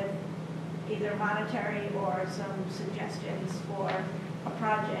up with either monetary or some suggestions for a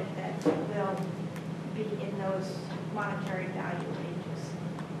project that will be in those monetary value ranges.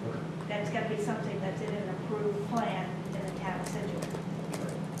 That's got to be something that's in an approved plan in the town of Scituate.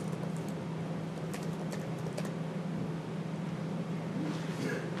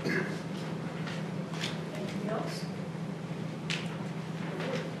 Anything else?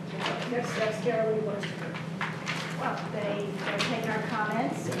 Next, Carol, you want to? Well, they'll take our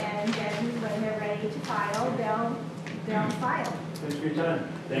comments, and then when they're ready to file, they'll file. Thanks for your time.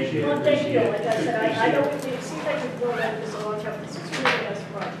 Thank you. Well, thank you, like I said, I know it seems like we've grown up this a long time, this is really nice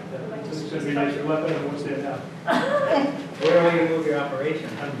project. I'd like to It's see gonna be nice, a lot better than what's there now. Where are we gonna move your operation?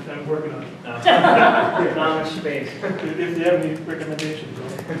 I'm working on it. Not much space. If you have any recommendations, I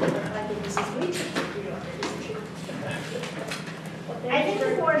think this is Leach, you know, isn't she? Well, thank I you think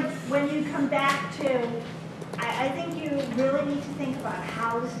very the much. board, when you come back to, I think you really need to think about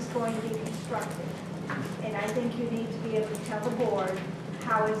how this is going to be constructed. And I think you need to be able to tell the board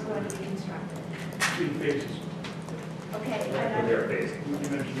how it's going to be constructed. between phases. Okay, For and their phase. You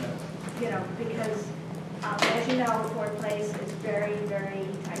mentioned that. you know, because, as you know, Ford Place is very, very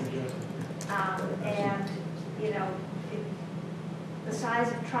tight. And, you know, the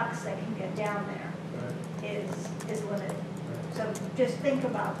size of trucks that can get down there Right. is limited. So just think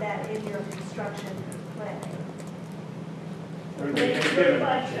about that in your construction planning. Everybody Thank take you very care.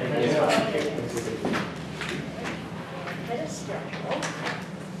 much. Yeah. That is structural.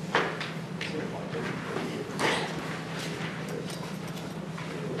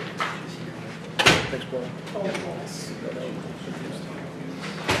 Thanks, Paul. Oh, yes.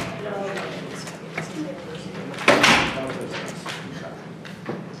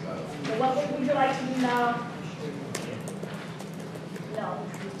 So what would you like to do now? No,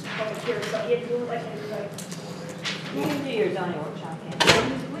 it's public hearing, so if you would like to do like. You can do your zoning workshop, can't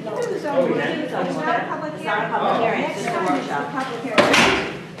We can do the zoning, yeah. it's not a public It's hearing. not a public hearing, it's Next just a time it's a workshop. public hearing.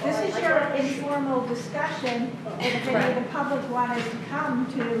 This is your informal discussion, and if any of the public wanted to come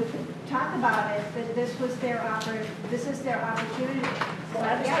to talk about it, that this was their this is their opportunity. Well,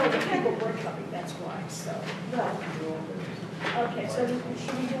 I was Yeah, told we that can. people were coming, that's why, so. Okay, so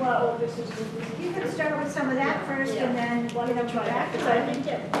should we do our old business? You can start with some of that first, and then, Why you don't know, we try that? back to Because I that. think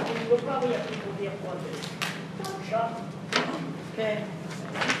that we'll probably have people there for this workshop. Okay.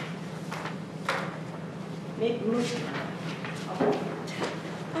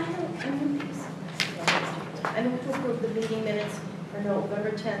 I move to approve the meeting minutes for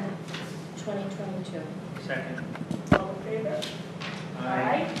November 10th, 2022. Second. All in favor?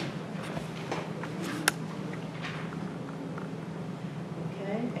 Aye.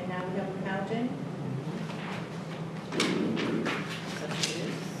 Okay, and now we have accounting. Such it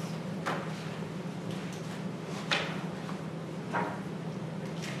is.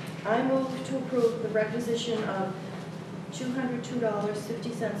 I move to approve the requisition of $202.50 to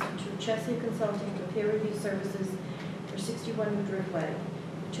Chesia Consulting for peer review services for 61 New Driftway,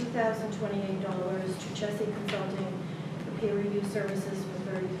 $2,028 to Chesia Consulting for peer review services for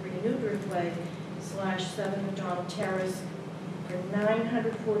 33 New Driftway / 7 McDonald Terrace, for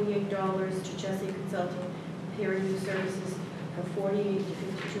 $948 to Chesia Consulting for peer review services for 48 to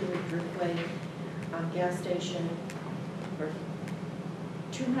 52 New Driftway gas station, for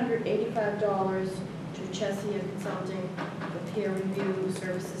 $285 to Chesia Consulting for peer review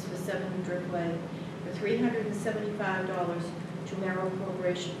services for 7 Driftway, for $375 to Merrill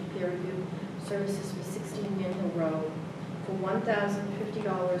Corporation for peer review services for 16 Min Hill Road, for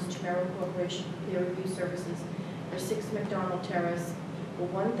 $1,050 to Merrill Corporation for peer review services for 6 McDonald Terrace, for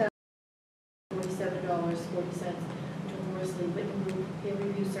 $1,047.40 to Horsley Witten Group peer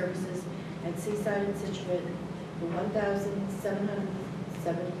review services at Seaside and Scituate, for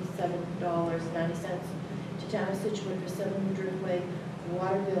 $1,777.90 to Town of Scituate for 7 Driftway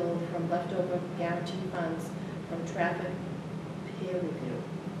water bill from leftover guarantee funds from traffic peer review.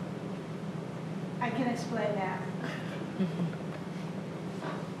 I can explain that.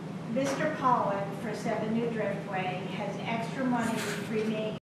 Mr. Pollock for 7 New Driftway has extra money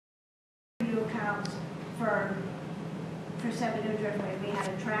remaining in review accounts for 7 New Driftway. We had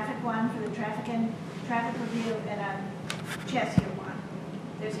a traffic one for the traffic review and a Chesia one.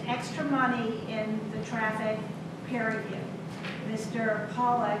 There's extra money in the traffic peer review. Mr.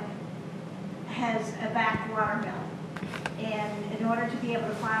 Pollock has a back water bill. And in order to be able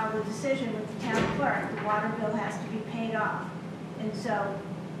to file the decision with the town clerk, the water bill has to be paid off. And so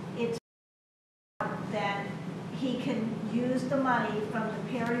it's that he can use the money from the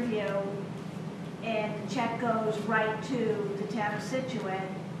peer review and the check goes right to the town of Scituate,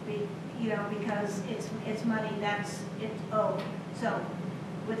 because it's money it's owed. So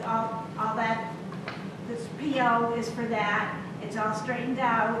with all that, this PO is for that. It's all straightened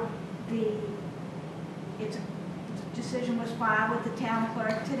out. Its decision was filed with the town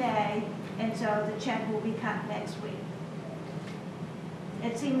clerk today, and so the check will be cut next week.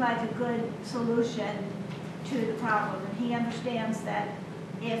 It seemed like a good solution to the problem, and he understands that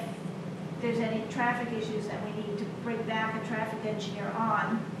if there's any traffic issues that we need to bring back a traffic engineer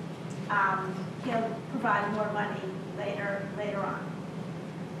on, he'll provide more money later on.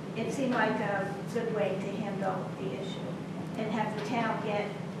 It seemed like a good way to handle the issue and have the town get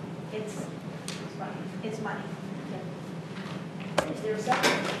its money. Is there a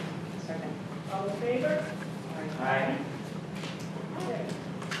second? Second. All in favor? Aye. Okay.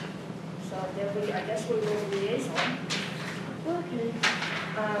 So then I guess we will liaison. Okay.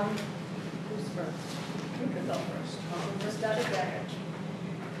 Who's first? You can go first. We'll start at Greenwich.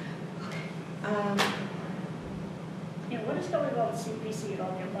 And what is going on with CPC and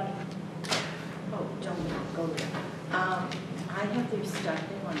all their money? Oh, don't go there. I have their stuff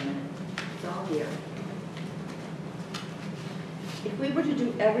in 1 minute. It's all here. If we were to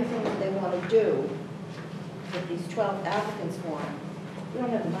do everything that they want to do, that these 12 applicants want, we don't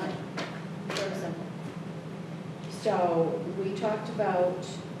have the money. Very simple. So we talked about,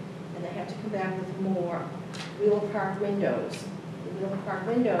 and they have to come back with more Wheeler Park windows. The Wheeler Park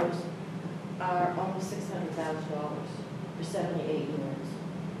windows are almost $600,000 for 78 units.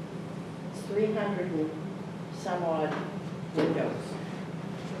 It's 300 and some odd windows.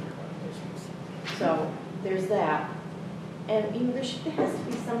 So there's that. And you know, there has to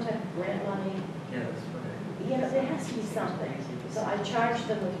be some type of grant money. Yeah, that's what Yeah, there has to be something. So I charged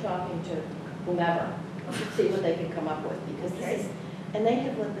them with talking to whomever to see what they can come up with, because this is, and they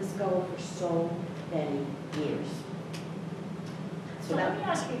have let this go for so many years. So let me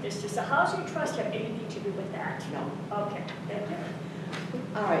ask you this, does the Housing Trust have anything to do with that? No. Okay, thank you.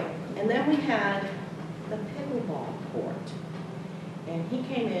 All right, and then we had the pickleball court. And he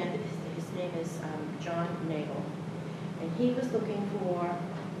came in, his name is John Nagel, and he was looking for,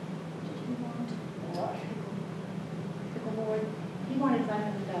 did he want pickleboard? He wanted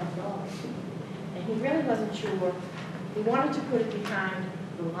 $500,000. And he really wasn't sure. He wanted to put it behind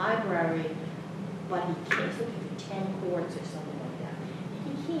the library, but he can't. He's looking for 10 courts or something like that.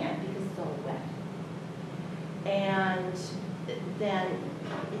 He can't because it's all wet. And then,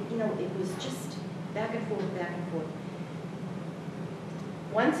 you know, it was just back and forth, back and forth.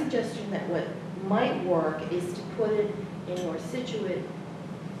 One suggestion that what might work is to put it in your Scituate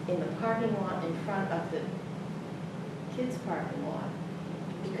in the parking lot in front of the kids' parking lot,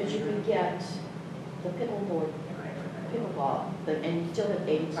 because you can get the pickleball, and you still have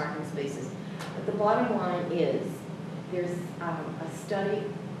 80 parking spaces. But the bottom line is, there's a study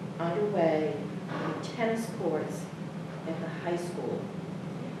underway in tennis courts at the high school.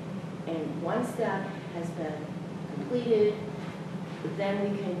 And once that has been completed, then we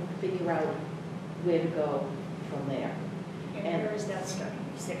can figure out where to go from there. And where is that study?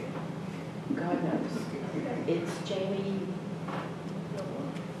 God knows. It's Jamie,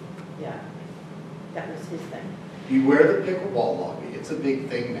 yeah, that was his thing. Beware the pickleball lobby. It's a big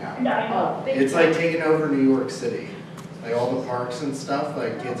thing now. No, I know. Oh, big It's time. like taking over New York City. Like all the parks and stuff,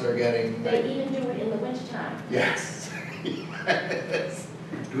 like kids are getting. They even do it in the wintertime. Yes. Yes.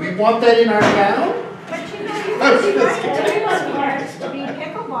 Do we want that in our town? But you know, you can see the tennis courts to be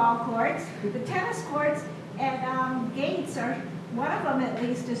pickleball courts, the tennis courts, and gates are, one of them at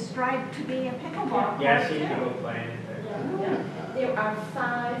least is striped to be a pickleball court Yeah, so you too. can go play in there. Yeah. There are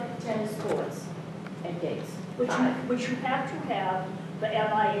 5 tennis courts at Gates. Which you have to have, the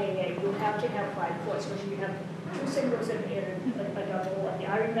MIAA, you have to have 5 courts, because you have 2 singles and a double.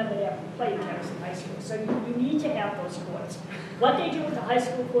 I remember that playing tennis in high school, so you need to have those courts. What they do with the high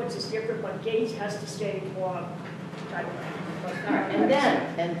school courts is different, but Gates has to stay for, I don't know. All right,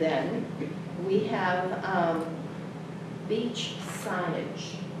 and then we have beach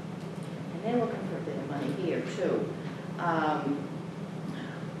signage. And they're looking for a bit of money here too.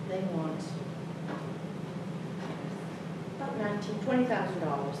 They want about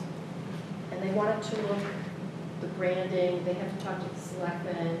 $20,000. And they want it to look, the branding, they have to talk to the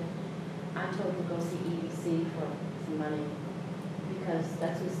selectmen. I told them to go see EDC for some money, because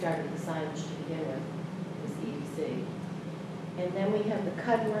that's who started the signage to begin with, was EDC. And then we have the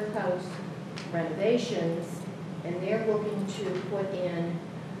Cudworth House renovations, and they're looking to put in,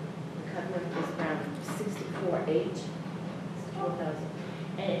 the Cudworth is around 64,000.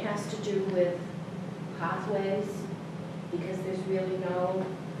 And it has to do with pathways, because there's really no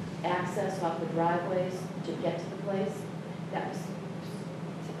access off the driveways to get to the place. That was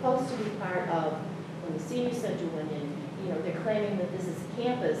supposed to be part of, when the senior center went in, you know, they're claiming that this is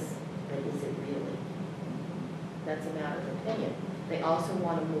campus, but is it really? That's a matter of opinion. They also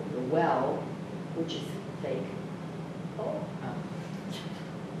want to move the well, which is fake. Oh.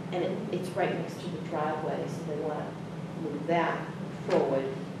 And it's right next to the driveway, so they want to move that forward.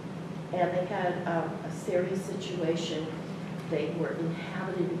 And they had a serious situation. They were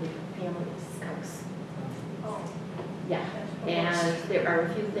inhabited with a family of skunks. Oh. Yeah, and there are a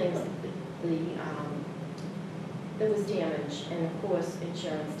few things, there was damage, and of course,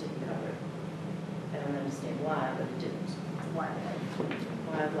 insurance didn't cover it. I don't understand why, but it didn't.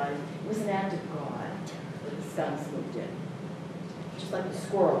 Wildlife, it was an act of God that the skunks moved in. Just like the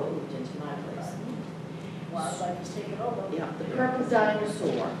squirrel that moved into my place. Wildlife is taking over. Yeah, the purple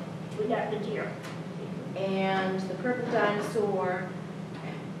dinosaur. We got the deer. And the purple dinosaur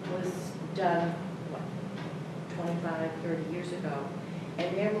was done, what, 25, 30 years ago,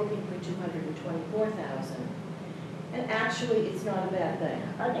 and they're looking for $224,000. And actually, it's not a bad thing.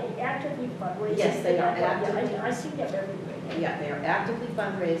 Are they actively fundraising? Yes, they are actively. I see that everywhere. Yeah, they are actively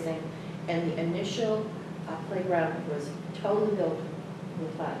fundraising, And the initial playground was totally built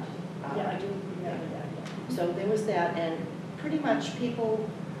with fund. Yeah, I do remember that, yeah. So there was that, and pretty much people,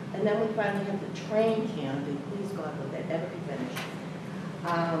 and then we finally had the train canopy, please God, that they ever be finished.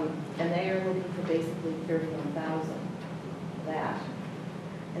 And they are looking for basically 31,000 for that.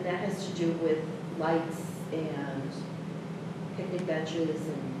 And that has to do with lights and picnic benches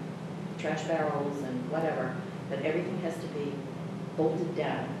and trash barrels and whatever, but everything has to be bolted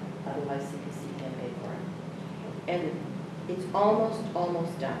down, otherwise CPC can't pay for it. And it's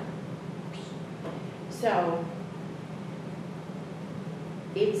almost done. So,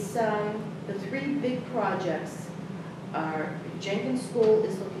 it's, the three big projects are, Jenkins School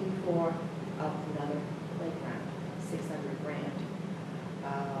is looking for another playground, 600 grand.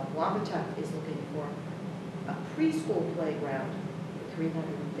 Wampatuck is looking for a preschool playground for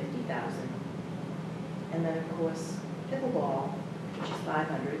 350,000. And then, of course, pickleball, which is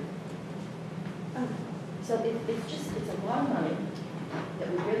 500. So it's a lot of money that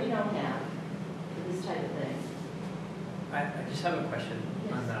we really don't have for this type of thing. I just have a question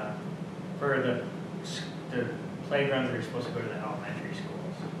Yes. on for the playgrounds that are supposed to go to the elementary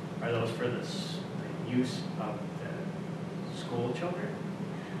schools. Are those for the use of the school children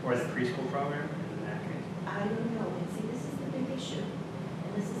or the preschool program in that case? I don't know, and see, this is the big issue,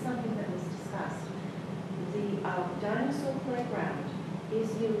 and this is something that was discussed. The dinosaur playground is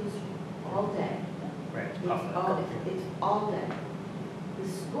used all day. Right. It's all day. The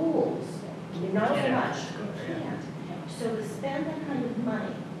schools, not so Yeah. much, you can't. So to spend that kind of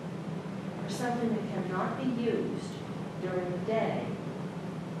money for something that cannot be used during the day,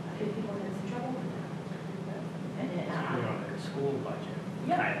 I think people have some trouble with that. And You know, the school budget,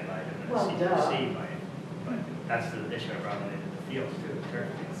 Yeah. kind of budget, and the Well, CPC budget, but that's the issue I brought related to the fields too, the turf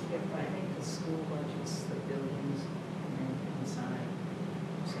fields. I think the school budget's the buildings and then inside,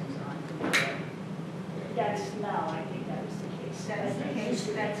 seems odd to me. That's now, I think that is the case. That's the case,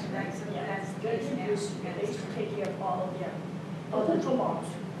 that's the case now. They used to take care of all of their, other commands.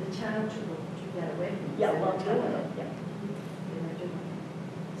 the town took that away from us. Yeah, They well, were doing it. yeah. They were doing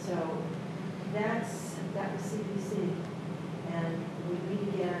it. So that was CPC, and we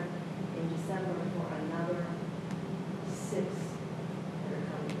meet again in December for another 6 that are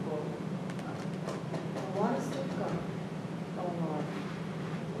coming forward. A lot of stuff going on,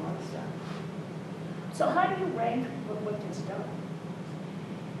 a lot of stuff. So how do you rank what gets done?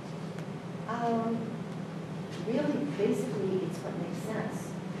 Really, basically, it's what makes sense.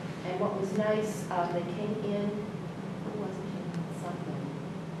 And what was nice, they came in, who was it, came in with something?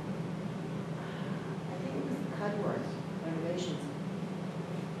 I think it was the Cudworth renovations.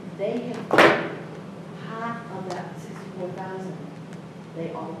 They had half of that 64,000, they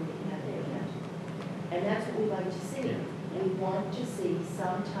already had their net. And that's what we like to see. We want to see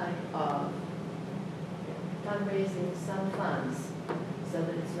some type of fundraising, some funds, so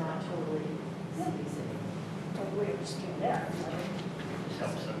that it's not totally CPC. We understand that. Just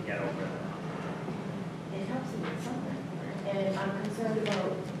helps them get over that. It helps them with something. And I'm concerned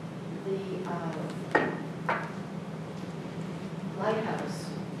about the lighthouse.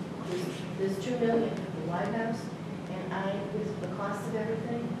 There's $2 million for the lighthouse, and with the cost of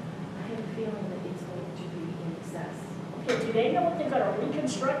everything, I have a feeling that it's going to be in excess. Okay, do they know what they're gonna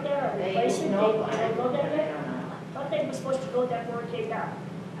reconstruct there or They replace it? know, They don't know that I yet? don't know. I thought they were supposed to go that where it came down.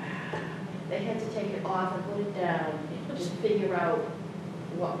 They had to take it off and put it down, just figure out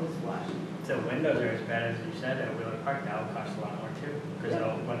what was what. The windows are as bad as you said at Wheeler Park, that'll cost a lot more too. Because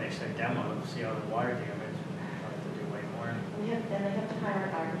when they start demo, they'll see all the water damage, they'll have to do way more. And they have to hire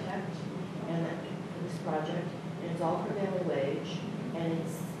an architect for this project, and it's all prevailing wage, and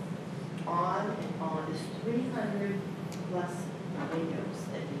it's on and on. There's 300 plus windows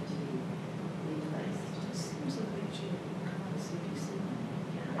that need to be replaced. Seems like we should come on CPC.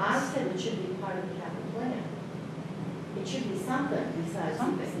 I said it should be part of the capital plan. It should be something besides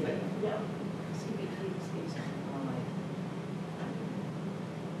Something, CPC. but- Yeah. CPC,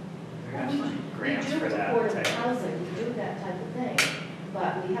 There has to be grants for We do that. affordable type. housing, we do that type of thing,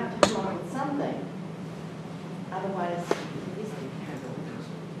 but we have to come up with something. Otherwise, these things can't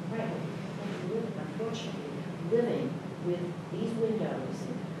go. Right, we live, unfortunately, living with these windows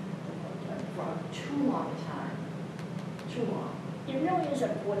for too long a time, too long. It really is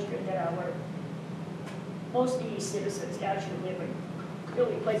unfortunate that most of these citizens actually live in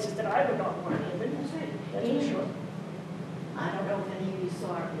really places that I would not want to live in. That's right. That's for sure. I don't know if any of you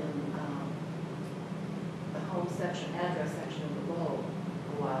saw it in the home section, address section of the Globe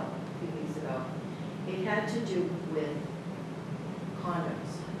a while, a few weeks ago. It had to do with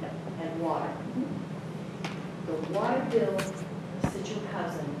condos and water. The water bill, Scituate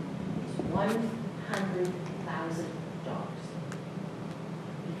housing, is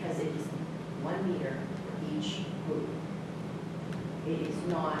It is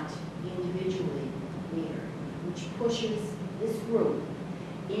not individually metered, which pushes this group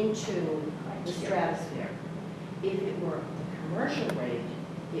into the stratosphere. If it were the commercial rate,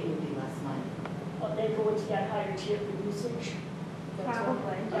 it would be less money. Well, they go into that higher tier for usage.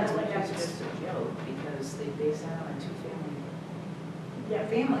 Probably. That's what that's just a joke, because they base that on a two-family Yeah,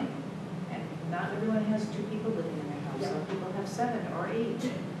 family. And not everyone has two people living in their house. Yeah. Some people have 7 or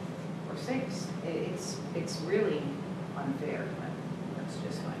 8 or 6. It's really unfair, but that's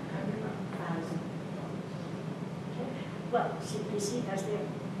just my opinion. well, CPC has their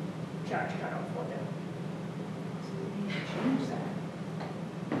charge cut off for them. So we need to change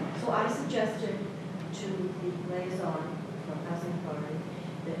that. So I suggested to the liaison from Housing Authority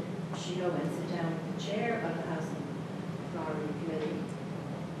that she go and sit down with the chair of the Housing Authority Committee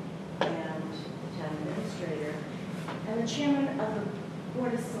and the town administrator and the chairman of the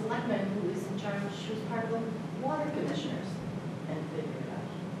Board of Selectmen, who is in charge, who's part of the water commissioners, and figure it out.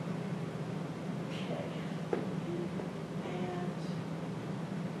 Okay. And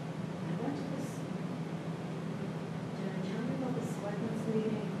I went to this, did I tell you about the selectmen's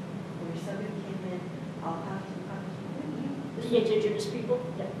meeting where somebody came in, I'll have to, The indigenous people,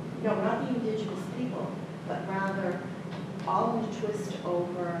 yeah. no, not the indigenous people, but rather all in a twist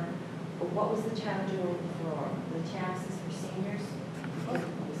over what was the town doing for the taxes for seniors. It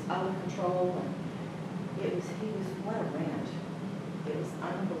was out of control, and it was, what a rant. It was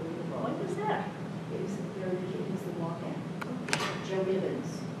unbelievable. What was that? It was the walk-in. Joe Gibbons,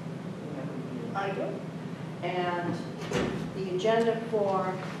 remember who he is. I do. And the agenda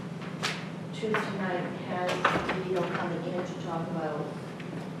for Tuesday night has Vito coming in to talk about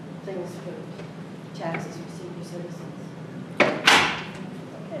things for taxes for senior citizens.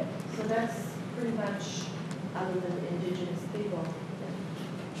 Okay. So that's pretty much, other than indigenous people.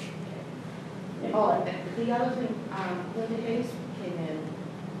 Oh, and the other thing, Linda Hayes came in.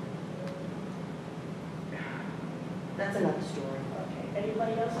 That's another story. Okay,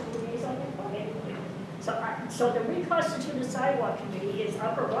 anybody else in the liaison? Okay. So the reconstituted sidewalk committee is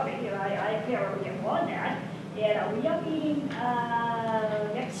up and running, and I apparently am on that. And we are meeting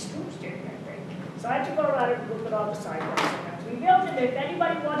next Tuesday, I think. So I have to go around and look at all the sidewalks. We built it, if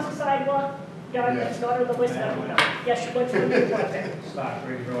anybody wants a sidewalk, done, that's not on the list, let me know. Yes, you went through the project.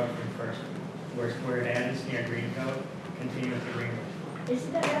 Stockbridge Road from first, where it ends near Greencoat, continue with the Greencoat.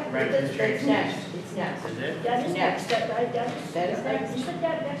 Isn't that? Renton It's Street. next, it's next. Is it? That is Next. next, That is next. Isn't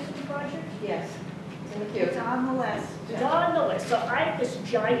that next to the project? Yes, it's in the It's queue. on the list. It's on the list, so I have this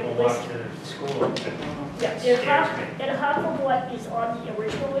giant People list. walk to the school. Yeah, Scares and half of what is on the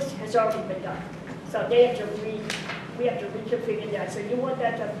original list has already been done. So we have to reconfigure that, so you want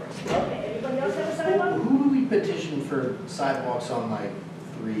that done first. Okay, anybody else have a sidewalk? Who do we petition for sidewalks on like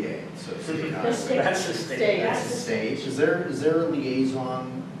 3A, so state The highway? state. That's the state. That's the state. Is there a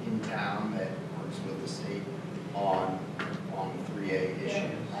liaison in town that works with the state on 3A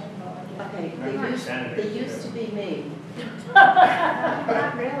issues? Okay, Representative. they used to be me.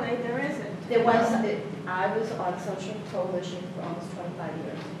 Not really, there isn't. There was, I was on social coalition for almost 25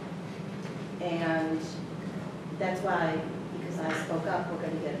 years. And that's why, because I spoke up, we're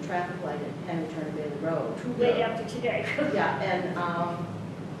gonna get a traffic light at Henry Turner Bailey Road. Too late after today. Yeah,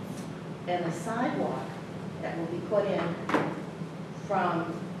 and the sidewalk that will be put in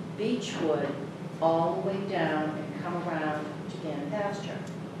from Beechwood all the way down and come around to Gann Pasture.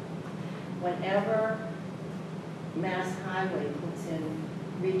 Whenever Mass Highway puts in,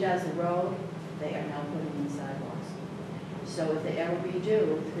 redoes a road, they are now putting in sidewalks. So if they ever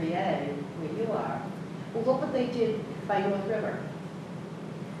redo 3A, where you are, well, look what they did by North River.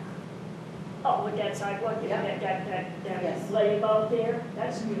 Oh, with that sidewalk, Yeah. that Yes. layout there,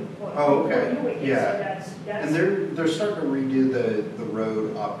 that's beautiful. Oh, okay. Doing it, Yeah. So that's. And they're starting to redo the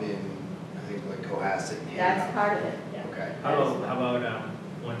road up in, I think, like Cohasset. and That's Hanover. part of it. Okay. How about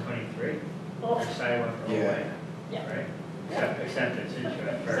 123? Oh, There's sidewalk all the Yeah. way, yeah. right? Except it's Scituate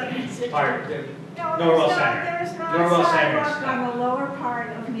Except it's for Scituate. part, No, Norwell there's Center. there's not Norwell Center sidewalk on stop. the lower part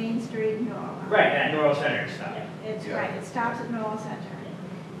of Main Street in Norwell. Right, at Norwell Center stop. It's Yeah. right, it stops at Norwell Center.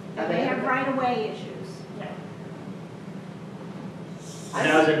 Are And they they have ever- right-of-way issues. Yeah. And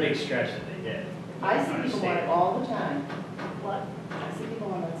that was a big stretch that they did. I see on the people on it state. all the time. What? I see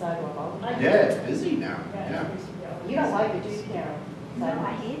people on that sidewalk all the time. Yeah, it's busy now, yeah. You don't like it, do you, Karen? No,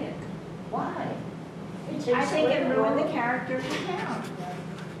 I hate it. Why? I think it ruined the character of the town.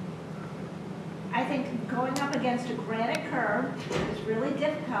 I think going up against a granite curb is really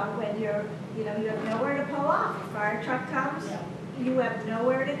difficult when you have nowhere to pull off. A fire truck comes, you have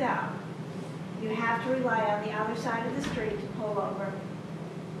nowhere to go. You have to rely on the other side of the street to pull over.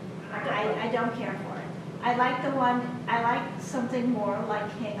 I don't care for it. I like the one, I like something more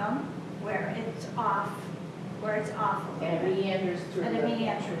like Hingham, where it's off a little And it bit. meanders through. And it the-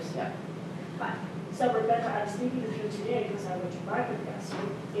 meanders. Yeah. But, So Rebecca, I was thinking of you today because I went to Market Basket,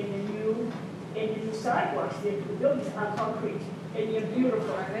 in the new sidewalks, the buildings are concrete, and they're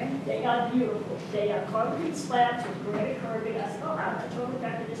beautiful. They are beautiful. They are concrete slabs with granite curbing. I said, oh, I'm not totally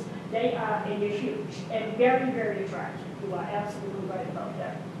back to this. They are, and they're huge, and very, very attractive. You are absolutely right about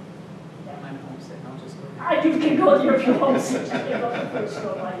that. Yeah. I'm homesick, I'll just go. You can go there if you're homesick. You can go to the first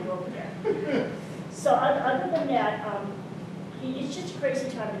store while you go over there. So other than that, it's just a crazy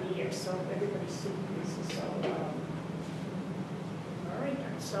time of the year, so everybody's super busy, so, all right,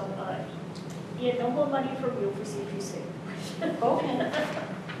 then. So, yeah, no more money from you for CPC. okay.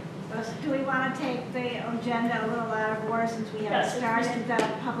 Do we want to take the agenda a little out of order since we have Yes, started the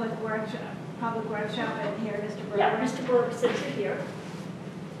public workshop and here, Mr. Berger? Yeah, Mr. Berg, since you're here.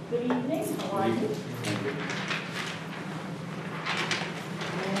 Good evening, how are you?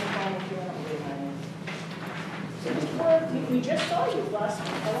 So, Mr. Berg, we just saw you last week,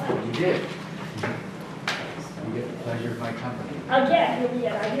 how are you? You did. You get the pleasure of my company. Again, here we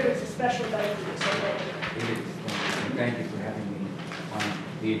are. I hear it's a special night for you, so It is. And thank you for having me on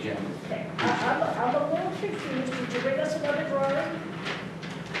the agenda. okay. I'm a little confused. Did you bring us another drawing?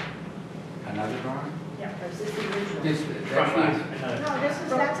 Another drawing? Yeah, or is this the original? This, From that's last,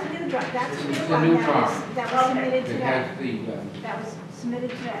 the, That's a new drawing, that's a It's new a one new that was drawing. submitted it today. has the, That was submitted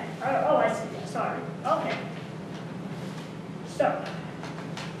today. Oh, I see, yeah, sorry. Okay.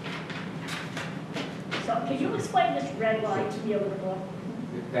 So can you explain this red line to me a little more?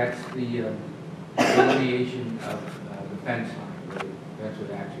 that's the delineation of the fence line, where the fence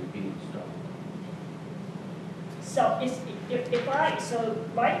would actually be installed. So so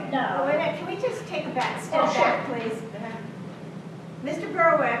right Oh, now. wait a minute, can we just take a Oh, step sure. back, please? Mr.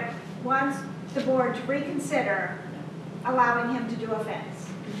 Berwick wants the board to reconsider allowing him to do a fence.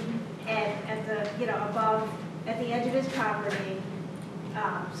 And at the, above, at the edge of his property.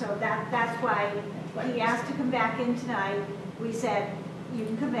 So that's why he asked to come back in tonight. We said, you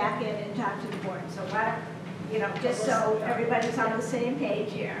can come back in and talk to the board. So why, just so everybody's on the same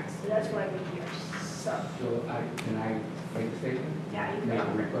page here. So that's why we're here. So, So can I make a statement? Yeah, you can. Make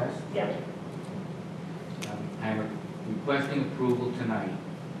a request? yeah. I'm requesting approval tonight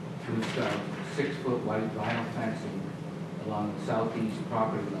to install 6-foot white vinyl fencing along the southeast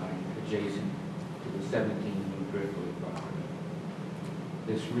property line adjacent to the 17 New Driftway property.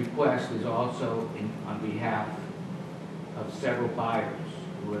 This request is also on behalf of several buyers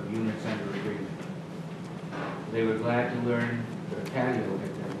who have units under agreement. They were glad to learn their patio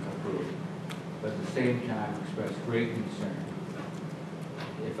had been approved, but at the same time expressed great concern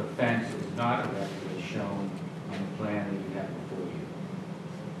if a fence is not erected as shown on the plan that you have before you.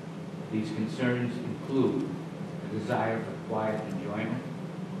 These concerns include a desire for quiet enjoyment,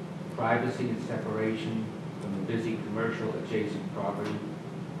 privacy and separation from the busy commercial adjacent property,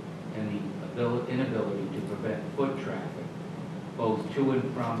 and the inability to prevent foot traffic both to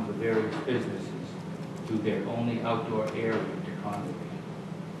and from the various businesses through their only outdoor area to congregate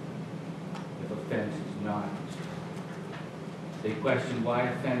if a fence is not installed. They question why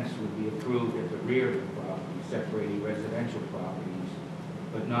a fence would be approved at the rear of the property separating residential properties,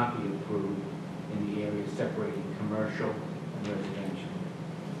 but not be approved in the area separating commercial and residential.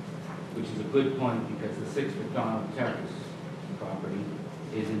 Which is a good point because the 6 McDonald Terrace property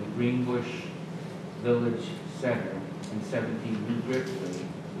is in the Greenbush Village Center and 17 New Driftway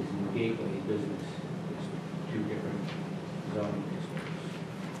is in the Gateway Business District, 2 different zoning districts.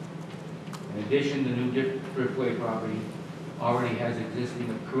 In addition, the New Driftway property already has existing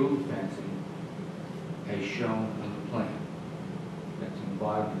approved fencing as shown on the plan. That's in the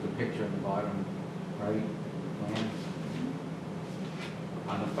bottom, there's a picture on the bottom right of the plan.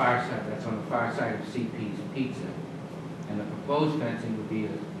 On the far side, that's on the far side of CP's Pizza. And the proposed fencing would be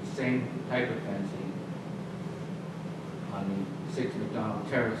the same type of fencing on the 6 McDonald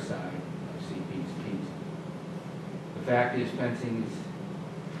Terrace side of CP's Pizza. The fact is fencing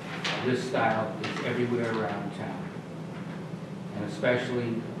of this style is everywhere around town, and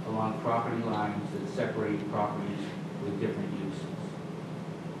especially along property lines that separate properties with different uses.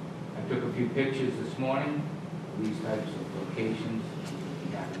 I took a few pictures this morning of these types of locations. I'd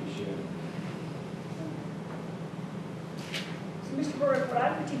be happy to share them. So, Mr. Burke, when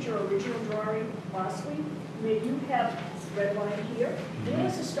I looked at your original drawing last week, where you have this red line here, there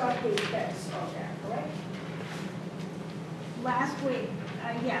was a stockade fence on that, correct? Last week,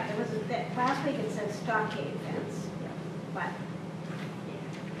 yeah, there was last week it said stockade fence, but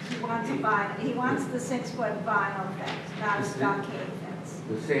he wants the 6-foot vinyl fence, not a stockade fence.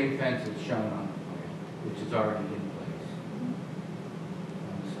 The same fence is shown on the which is already in place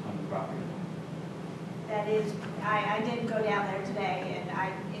on the property line. That is, I did go down there today,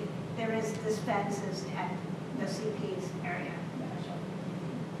 and there is, this fence is at the CP's area.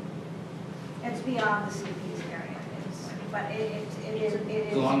 It's beyond the CP's area, but it is.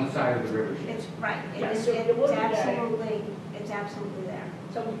 It's along the side of the river. It's, right, Yeah, it's so it will be there. absolutely there.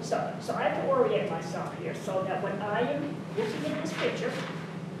 So I have to orient myself here, so that when I am looking at this picture,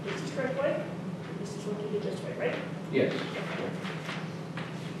 this is driveway, this is looking at this way, right? Yes.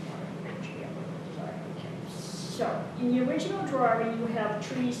 So, in the original drawing, you have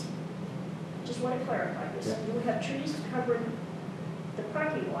trees, just want to clarify this, Yeah. you have trees covering the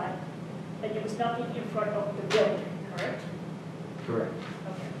parking lot, and there was nothing in front of the building, correct? Correct.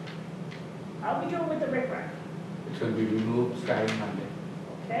 Okay. How are we doing with the riprap? It's going to be removed starting Monday.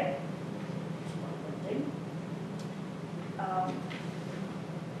 Okay? That's one thing.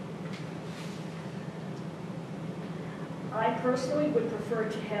 I personally would prefer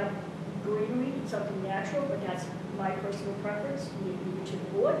to have greenery, something natural, but that's my personal preference. We leave it to the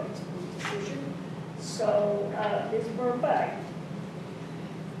board, it's a board decision. So, this is for a bag.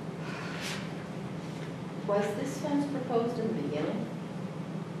 Was this fence proposed in the beginning?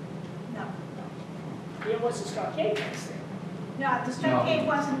 No. There was a stockade fence there. No, the stockade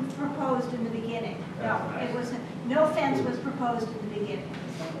wasn't proposed in the beginning. No, it wasn't, no fence was proposed in the beginning,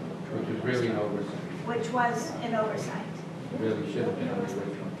 Which is really an oversight. which was an oversight. Really should have been on the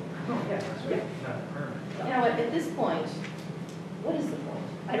original. You know what, at this point, what is the point?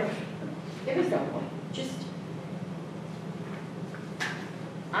 I don't, There is no point, just,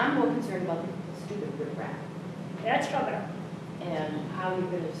 I'm more concerned about the stupid riprap that's coming up. and how you're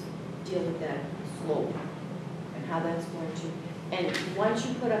gonna deal with that slope and how that's going to, and once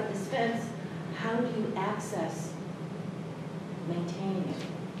you put up this fence, how do you access maintaining it?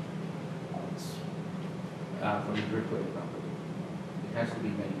 From the Driftway property. It has to be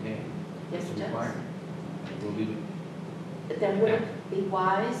maintained. Yes, It's it does. required. It will be, Then would it be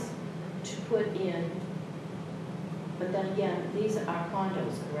wise to put in, but then again, these are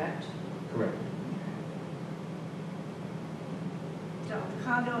condos, correct? correct. So the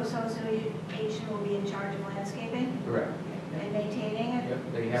condo association will be in charge of landscaping Correct. and maintaining it?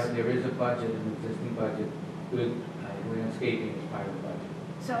 Yep, there is a budget, an existing budget, with landscaping as part of the budget.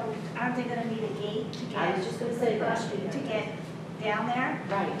 So aren't they gonna need a gate to I get, was just gonna say that. to get down there?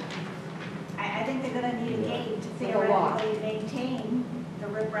 Right. I think they're gonna need a gate to Like a walk. theoretically maintain the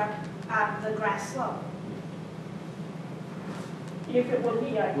riprap, the grass slope. If it were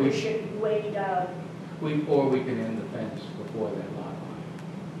me, I'd push it way down. Or we can end the fence before that lot line.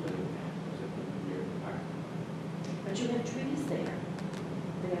 So it has a rear part. But you have trees there.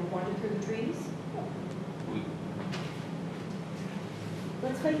 They're gonna wander through the trees? We,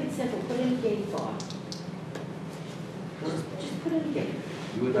 Let's make it simple, put in a gate fob. Just put in a gate,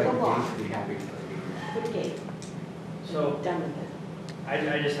 you would With like a the lock. gate to be happy for you. put a gate, So done with it.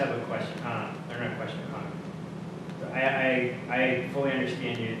 I just have a question, or not a question, a comment. I fully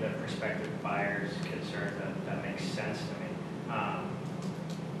understand you, the prospective buyer's concern, that makes sense to me.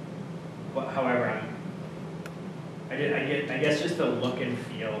 But however, I guess just the look and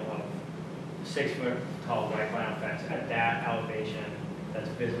feel of 6-foot tall white vinyl fence at that elevation that's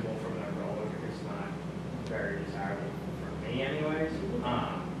visible from the road is not very desirable for me anyways.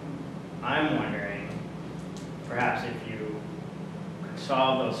 I'm wondering, perhaps if you could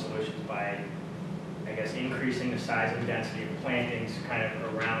solve those solutions by, I guess, increasing the size and density of plantings kind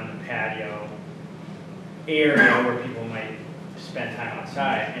of around the patio area where people might spend time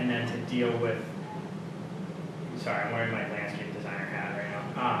outside, and then to deal with, sorry, I'm wearing my landscape designer hat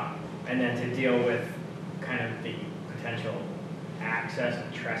right now, and then to deal with kind of the potential access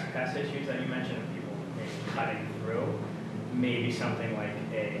and trespass issues that you mentioned of people maybe cutting through, maybe something like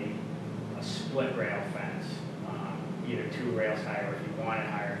a split rail fence, either 2 rails high, or if you want it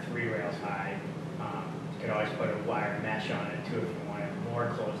higher, 3 rails high. You could always put a wire mesh on it too if you want it more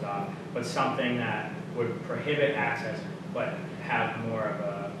closed off, but something that would prohibit access but have more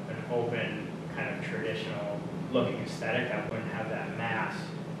of an open kind of traditional looking aesthetic that wouldn't have that mass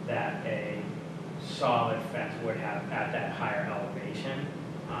that a solid fence would have at that higher elevation.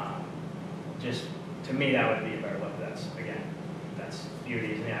 Just to me, that would be a better look. That's, again, that's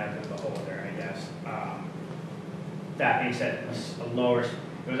beauty in the eye of the beholder, I guess. That being said, a lower, it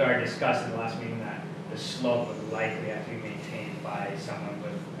was already discussed in the last meeting that the slope would likely have to be maintained by someone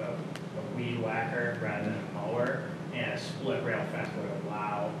with a weed whacker rather than a mower, and a split rail fence would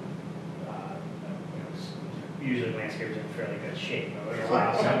allow, usually landscapers are in fairly good shape, but it would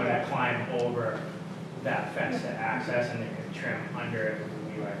allow someone to climb over that fence to access, and they could trim under it with a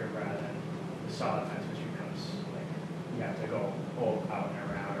weed whacker rather than the solid fence, which you have to go pull out and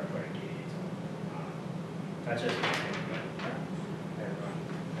around or put a gate. That's just my opinion, but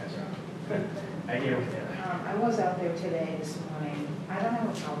that's wrong. I hear what you're saying. I was out there today, this morning. I don't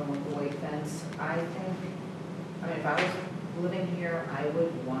have a problem with the white fence. I think, I mean, if I was living here, I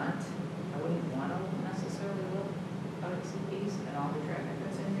wouldn't want to necessarily look out at CPs and all the traffic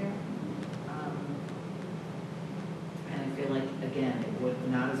that's in there. And I feel like, again, it would,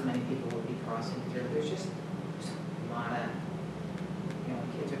 not as many people would be crossing through. There's just a lot of, you know,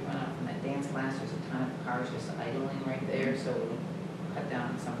 kids are going out from that dance class. There's a ton of cars just idling right there, so it would cut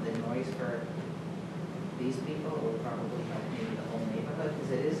down some of the noise for these people. It would probably help maybe the whole neighborhood,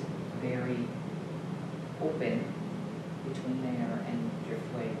 because it is very open between there and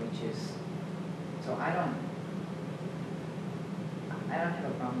Driftway, which is, so I don't have a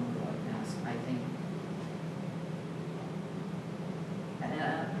problem with the white mask. I think, and I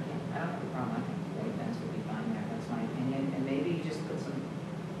don't have a problem. I think the white fence would be fine there. That's my opinion. And maybe you just put some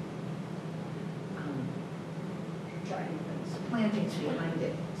plantings behind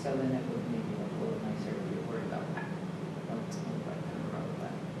it, so then it would maybe look a little nicer if you're worried about that. That's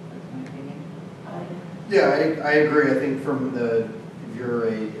my opinion. Yeah, I agree. I think from the, if you're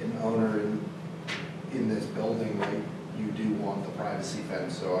an owner in this building, like, you do want the privacy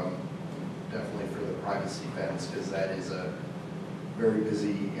fence, so I'm definitely for the privacy fence, because that is a very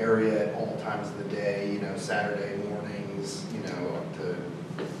busy area at all times of the day, you know, Saturday mornings, you know, up to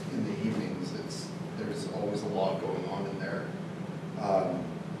in the evenings. There's always a lot going on in there.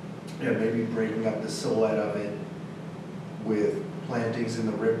 Yeah, maybe breaking up the silhouette of it with plantings in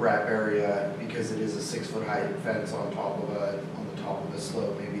the riprap area, because it is a 6-foot high fence on the top of the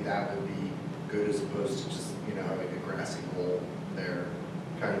slope. Maybe that would be good, as opposed to just, you know, having a grassy knoll there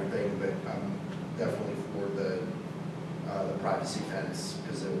kind of thing. But I'm definitely for the privacy fence,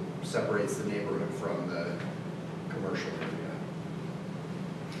 because it separates the neighborhood from the commercial area.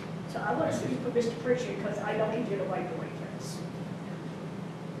 So I want to speak for Mr. Pritchard, because I don't need you to like the white fence.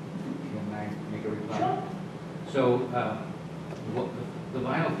 Can I make a reply? Sure. So, the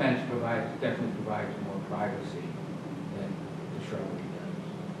vinyl fence definitely provides more privacy than the shrubbery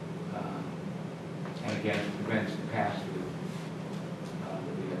does. And again, it prevents the pass-through that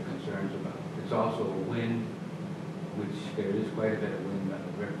we have concerns about. There's also a wind, which there is quite a bit of wind on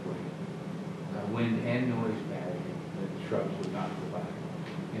the Driftway. Wind and noise barrier that the shrubs would not provide.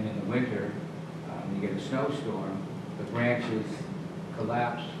 And in the winter, when you get a snowstorm, the branches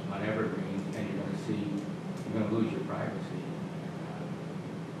collapse on evergreen, and you're going to lose your privacy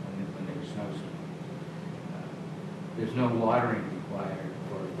when there's a snowstorm. There's no watering required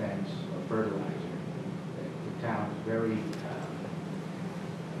for a fence or fertilizer. The town is very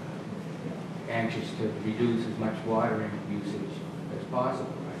anxious to reduce as much watering usage as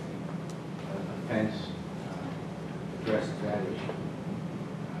possible. I think a fence addresses that issue.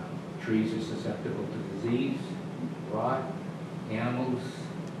 Trees are susceptible to disease, rot, animals.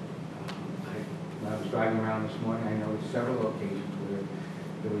 When I was driving around this morning, I noticed several locations where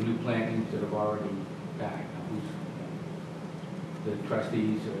there were new plantings that have already died. The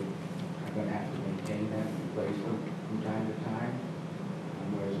trustees are going to have to maintain them, replace them from time to time,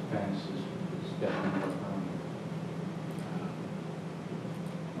 whereas a fence is definitely more permanent.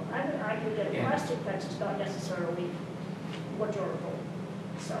 I would argue that a plastic fence is not necessarily more durable.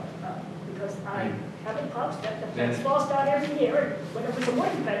 So, because I have a house that the fence falls down every year, and when it was a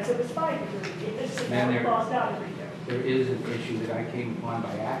wooden fence, it was fine. It falls down every year. There is an issue that I came upon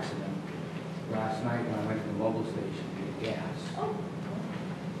by accident last night when I went to the mobile station to get gas. Oh.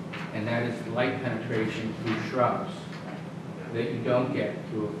 And that is light penetration through shrubs that you don't get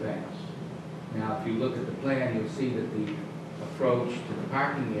through a fence. Now, if you look at the plan, you'll see that the approach to the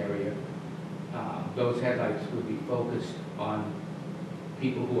parking area, those headlights would be focused on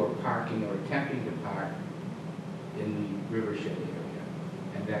people who are parking or attempting to park in the Rivershed area.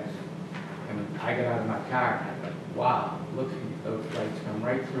 And that's, I mean, I got out of my car and I was like, wow, look, those lights come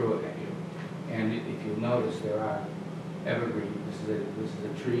right through it at you. And if you'll notice, there are evergreen. This is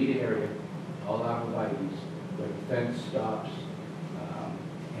a treed area, all out of lights, where the fence stops.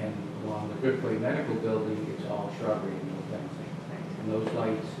 And along the Driftway Medical Building, it's all shrubbery and no fencing. And those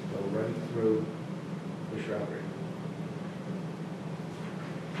lights go right through the shrubbery.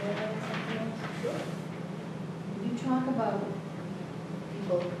 You talk about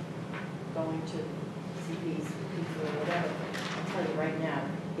people going to CPs, people or whatever. I'll tell you right now,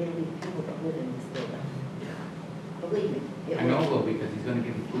 it'll be people that live in this building. Believe me. I know it will, because he's going to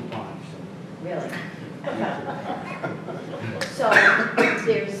give you coupons. Really? So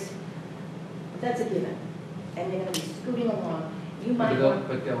that's a given. And they're going to be scooting along. You might want.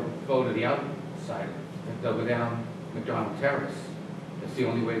 But they'll go to the outside. They'll go down McDonald Terrace. That's the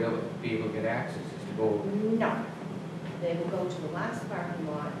only way they'll be able to get access is to go. No. They will go to the last parking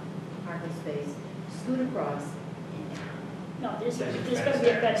lot, parking space, scoot across, and No, there's There's a gonna fence be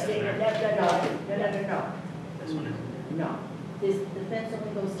a there, fence isn't there, there? no. This one is, No. The fence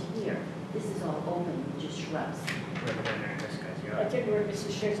only goes to here. This is all open, with just shrubs. right there, this guy's I yard. think where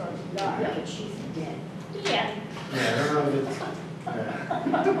Mrs. Shizon's Yeah, yard. but she's dead. Yeah. Yeah, I don't know if it's, yeah.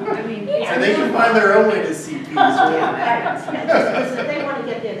 I mean, And they can find their own way to see peace. Listen, if they want to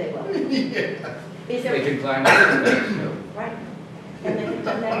get there, they will. Yeah. Is They there, can climb up the fence too. right? And they can,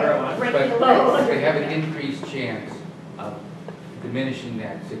 Borrow break But the laws. they have an increased chance of diminishing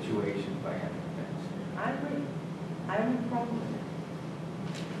that situation by having a fence. I agree. I don't have a problem with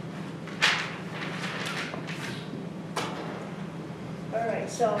All right,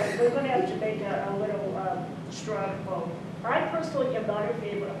 so we're gonna have to make a little strong vote. I personally am not in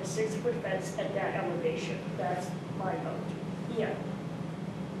favor of a 6-foot fence at that elevation. That's my vote. Yeah,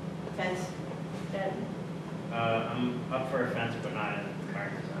 that. Fence, and, I'm up for a fence, but not in the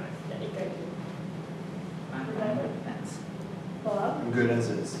current design. thank you. I'm fine with the fence. Bob? I'm good as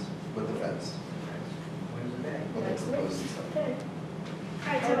is with the fence. When's the day? What they propose and stuff. Okay.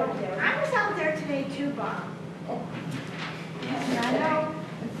 All right, so I was out there today too, Bob. And I know,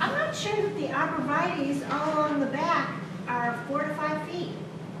 I'm not sure that the arborvitae's all along the back are 4 to 5 feet.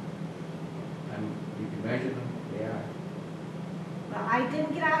 And you can measure them, they are. Well, I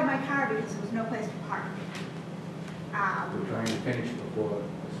didn't get out of my car because there was no place to park. We're trying to finish before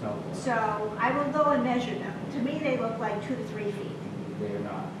the snow falls. So I will go and measure them. To me, they look like 2 to 3 feet. They are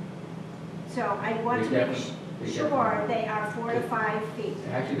not. So I want They to make definitely- they sure definitely- they are 4 to 5 feet.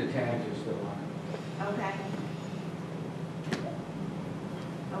 Actually, the tags are still on. Okay.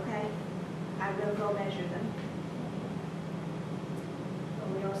 Okay, I will go measure them.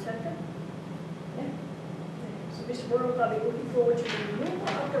 Are we all set then? Yeah. So Mr. Burrow, I'll be looking forward to the removal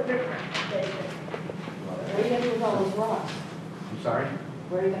of the riprap. Okay. where are you going to put all those rocks? I'm sorry?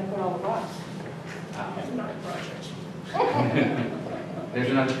 Where are you going to put all the rocks? That's another project. There's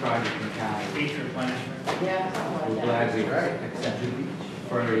another project in town. Beach replenishment. Yeah, something We'll like that. gladly Right. accept it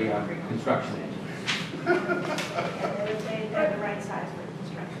for the construction engine. They're the right size for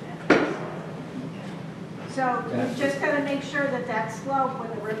construction. So we've just got to make sure that that slope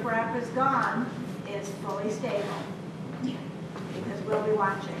where the riprap is gone is fully stable. Because we'll be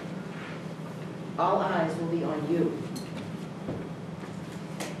watching. All eyes will be on you.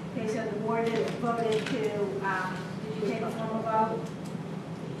 Okay, so the board has voted to, did you take a formal vote?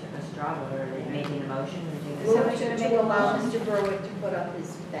 you took a straw vote, are they making a motion or taking a So Move we should to make a allow motion. Mr. Berwick to put up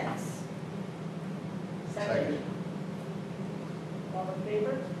his fence. Second. All in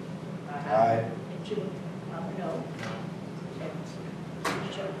favor? Aye. Two, no.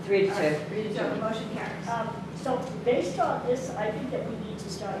 3 to 2. 3 to So the 2. motion carries. So based on this, I think that we need to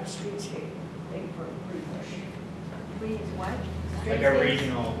start a streetscape thing for Greenbush. Please, what? Like a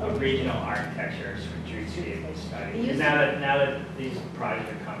regional architecture streetscape study. Because now that these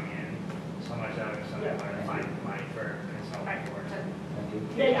projects are coming in, so much of it, so I'm going to find money for consulting work. Thank you.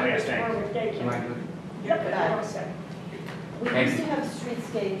 Thank you, Oh, yes, Mr. thanks. Berwick, thank Am I you. good? Yep, Good. you're all set. We Thank used to you. have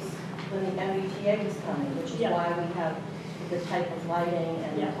streetscapes when the MBTA was coming, which is Yeah. why we have the type of lighting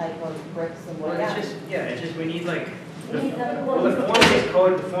and the Yeah. type of bricks and Well, whatnot. it's just, we need like, We need another well, one.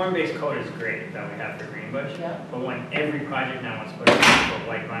 the form-based code is great that we have for Greenbush. Yeah. But when every project now wants to put a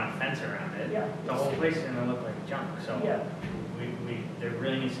white vinyl fence around it, Yeah. the whole place is gonna look like junk. So Yeah. there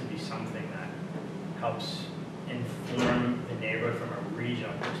really needs to be something that helps inform the neighborhood from a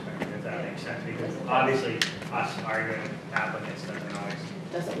regional perspective, if that makes sense. Because obviously, us arguing applicants doesn't always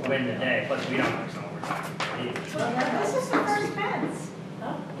Doesn't work. win the day, plus we don't always know what we're talking about either. Well, this is the first fence.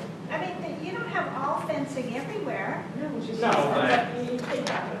 Huh? I mean, you don't have all fencing everywhere. No, it's just. No, but- You think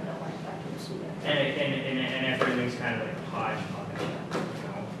that, but no, I can see that. And everything's kind of like a hodgepodge, you know?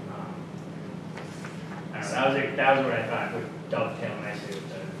 I don't know, that was what I thought would dovetail nicely with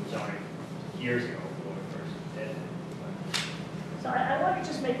the zoning years ago when we first did it. So I want to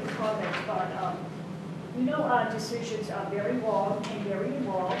just make a comment on, our decisions are very long and very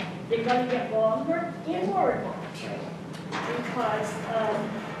involved. They're going to get longer and more involved. Because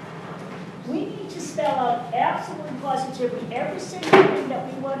we need to spell out absolutely positively every single thing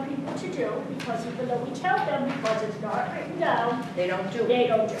that we want people to do, because even though we tell them, because it's not written down, They don't do it. they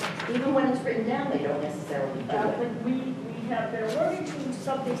don't do it. Even when it's written down, they don't necessarily do it. But we have been alerted to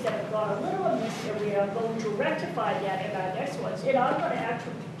some things that have gone a little amiss, and we are going to rectify that in our next ones. And I'm going to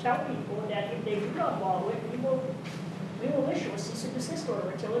actually tell people that if they do not follow it, we will issue a cease and desist order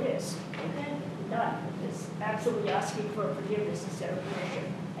until it is. Okay? Done. It's absolutely asking for forgiveness instead of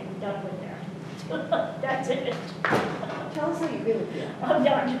permission, and done with that. That's it. Tell us how you really feel. I'm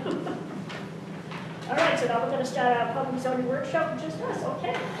done. All right, so now we're gonna start our public zoning workshop with just us,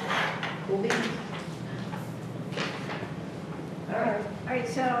 okay? Cool beans. All right,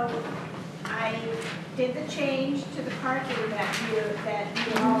 so I did the change to the parking that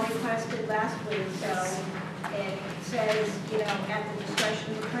you all requested last week, so it says, you know, at the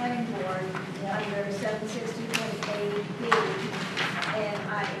discretion of the planning board, under 760.8B, and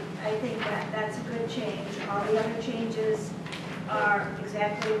I think that that's a good change. All the other changes are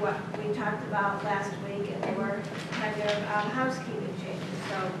exactly what we talked about last week, and they were kind of housekeeping changes,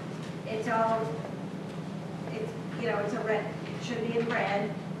 so it's all, it's, you know, it's a red, it should be in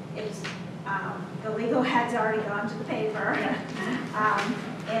red. It's, the legal ad's already gone to the paper.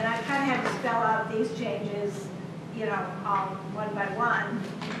 And I kind of had to spell out these changes, you know, one by one.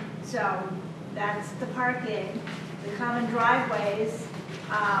 So that's the parking, the common driveways.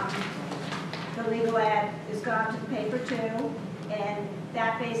 The legal ad is gone to the paper too. And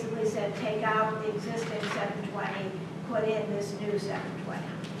that basically said take out the existing 720, put in this new 720.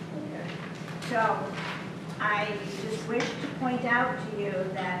 So I just wish to point out to you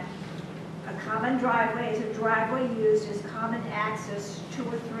that a common driveway is a driveway used as common access to 2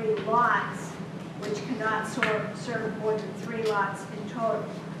 or 3 lots, which cannot serve more than 3 lots in total.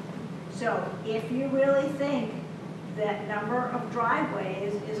 So if you really think that number of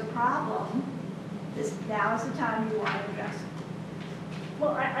driveways is a problem, now is the time you want to address it.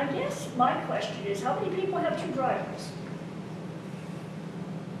 Well, I guess my question is, how many people have 2 driveways?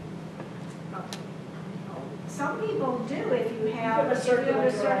 Some people do. If you have a circular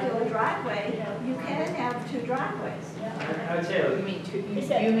driveway, Yeah. you can have 2 driveways. I would say, You mean two, Is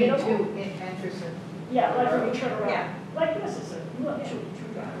that you mean available? 2 entrances? Yeah, like when you turn around. Yeah. Like this is you have two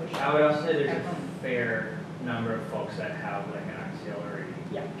driveways. I would also say there's a fair number of folks that have like an auxiliary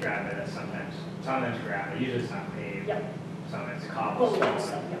Yeah. driveway that's sometimes gravel, usually it's not paved. Yeah. Sometimes it's Oh, cobblestone. that's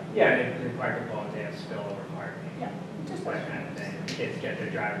stuff, Yeah, they park a boat, they have spillover parking. Yeah. Just That kind of thing. Kids get their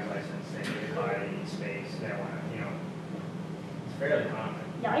driver's license, they need a car, they need space, they want to, you know, it's fairly common.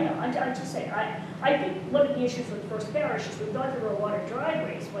 Yeah, I know, I'm just saying, I think one of the issues with First Parish is we thought there were a lot of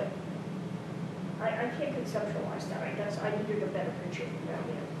driveways, but I can't conceptualize that, I guess I needed a better picture from down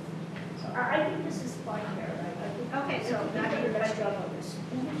here. So I think this is fine here, I think. Okay, so I now think you're the best job on this.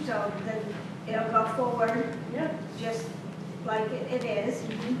 So then it'll go forward Yeah. just like it is.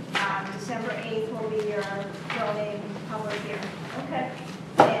 December 8th will be your zoning public hearing. Okay.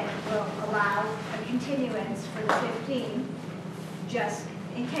 And we'll allow a continuance for the 15th, just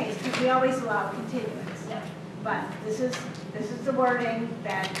in case, because we always allow a continuance. Yeah. But this is the wording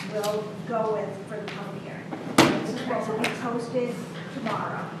that we'll go with for the public hearing. This is what will be posted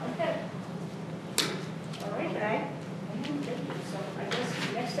tomorrow, Okay. All right. okay? Thank you. So I guess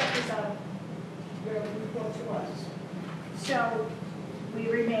the next step is your report to us. So we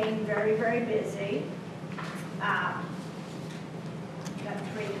remain very, very busy. Got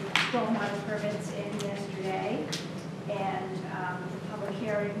 3 stormwater permits in yesterday, and the public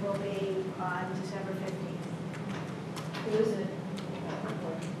hearing will be on December 15th. Who is it?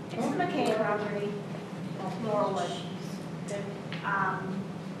 It's the McKay property, Laurelwood.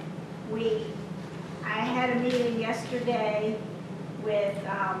 I had a meeting yesterday with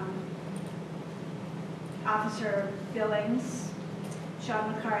Officer Billings,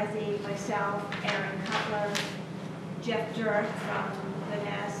 Sean McCarthy, myself, Aaron Cutler, Jeff Durk from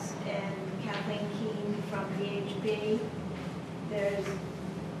Vaness, and Kathleen Keene from VHB. There's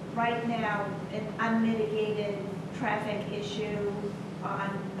right now an unmitigated traffic issue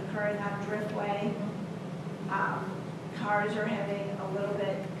occurring on Driftway. Cars are having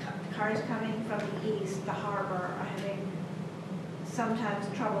cars coming from the east, the harbor, are having sometimes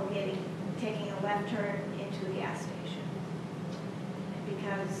trouble taking a left turn into the gas station.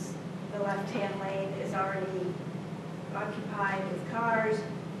 Because the left-hand lane is already occupied with cars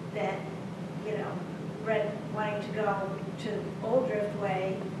that, you know, wanting to go to Old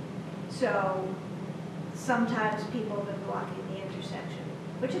Driftway. So sometimes people have been blocking the intersection,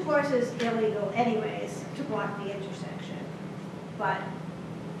 which of course is illegal anyways, to block the intersection. But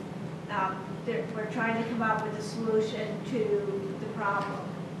we're trying to come up with a solution to the problem.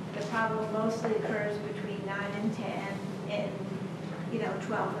 The problem mostly occurs between 9 and 10 and,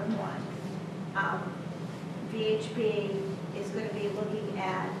 12 and 1. VHB is going to be looking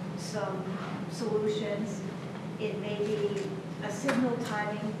at some solutions. It may be a signal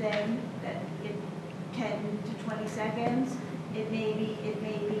timing thing that 10 to 20 seconds. It may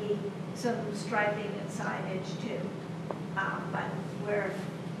be some striping and signage too. But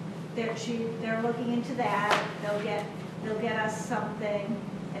they're looking into that. They'll get us something,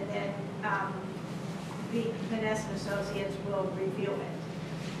 and then Vanessa and Associates will review it.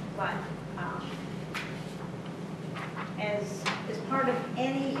 But as part of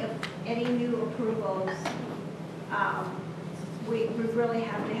any new approvals, we really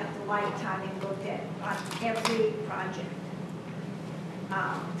have to have the light timing looked at on every project.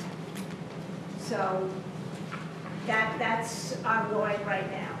 So that's ongoing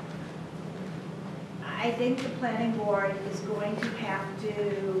right now. I think the planning board is going to have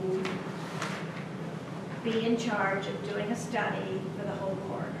to be in charge of doing a study for the whole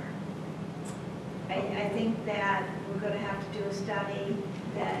corridor. I think that we're going to have to do a study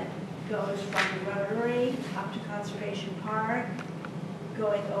that goes from the Rotary up to Conservation Park,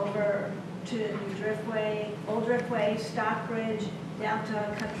 going over to New Driftway, Old Driftway, Stockbridge, down to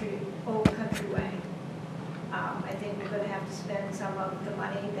Old Country Way. I think we're going to have to spend some of the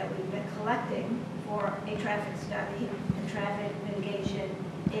money that we've been collecting for a traffic study and traffic mitigation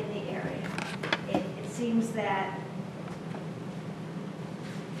in the area. It seems that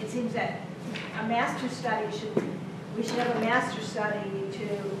a master study we should have a master study to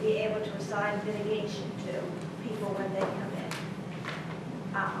be able to assign mitigation to people when they come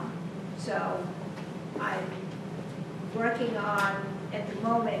in. So I'm working on, at the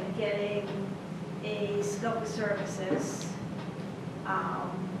moment, getting a scope of services,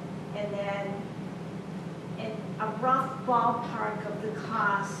 and then in a rough ballpark of the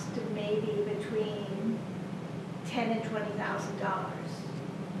cost, maybe between $10,000 and $20,000.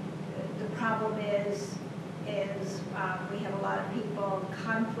 The problem is we have a lot of people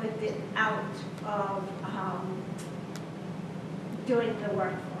conflicted out of doing the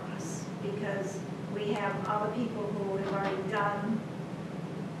work for us, because we have other people who have already done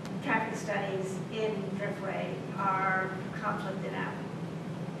traffic studies in Driftway are conflicted out.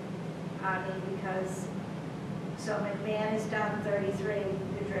 I mean, because, so McMahon has done 33,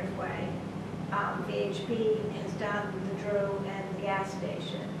 the Driftway. VHB has done the Drew and the gas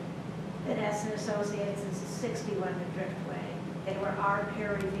station. Vanessa and Associates is 61 the Driftway. They were our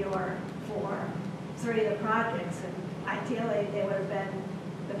peer reviewer for 3 of the projects, and ideally they would have been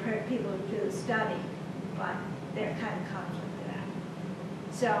the people who do the study, but they're kind of conflicted out.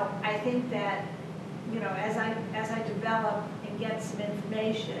 So I think that, as I develop and get some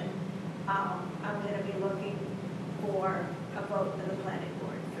information, I'm going to be looking for a vote of the planning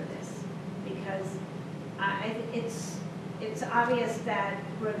board for this, because it's obvious that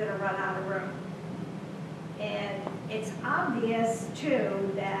we're going to run out of room. And it's obvious,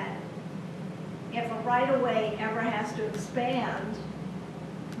 too, that if a right-of-way ever has to expand,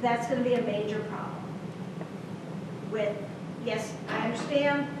 that's going to be a major problem. Yes, I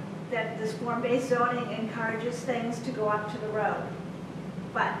understand that this form-based zoning encourages things to go up to the road,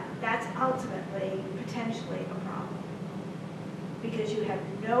 but that's ultimately, potentially a problem. Because you have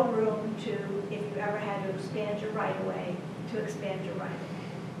no room to, if you ever had to expand your right-of-way, to expand your right-of-way.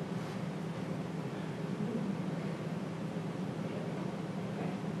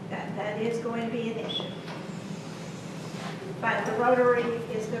 That is going to be an issue. But the Rotary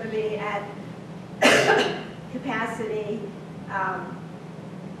is going to be at capacity.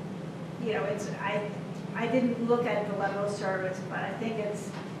 I didn't look at the level of service, but I think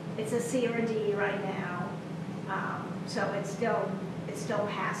it's a C or a D right now. So it still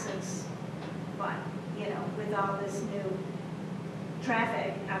passes. But with all this new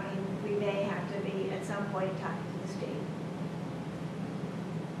traffic, I mean, we may have to be at some point talking to the state.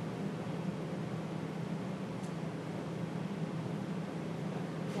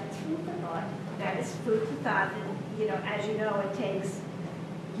 That's food for thought. That is food for thought, and as you know, it takes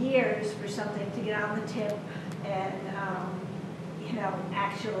years for something to get on the tip and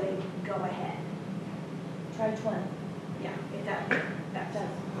actually go ahead. Try 20. Yeah, it does. That does.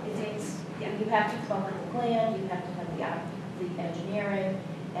 It takes. Yeah. You have to come up with a plan, you have to have the engineering,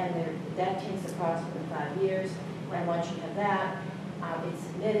 and that takes approximately 5 years. And once you have that, it's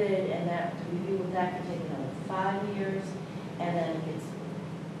submitted, and that the review of that can take another 5 years, and then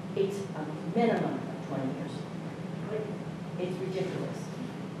it's a minimum of 20 years. It's ridiculous.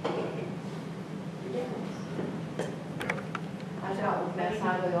 Ridiculous. I dealt with Mass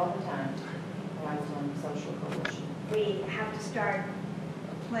Highway all the time when I was on the social coalition. We have to start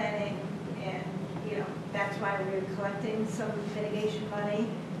planning, and that's why we're collecting some mitigation money,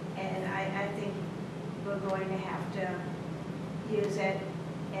 and I think we're going to have to use it.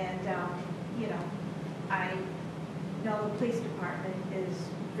 And I know the police department is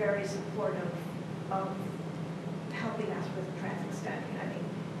very supportive of helping us with the traffic study. I mean,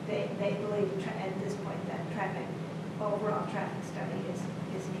 they believe at this point that overall traffic study is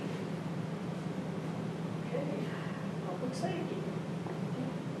needed. Okay, public safety.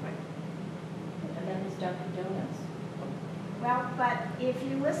 And then Ms. Well, but if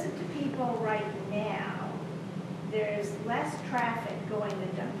you listen to people right now, there's less traffic going to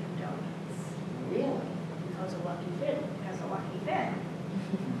Dunkin' Donuts Really? Because of Lucky Finn. because of Lucky Finn.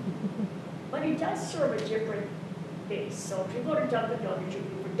 But it does serve a different base. So if you go to Dunkin' Donuts, you're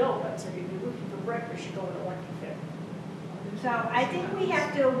looking for donuts, and if you're looking for breakfast, you go to Lucky Finn. So I think we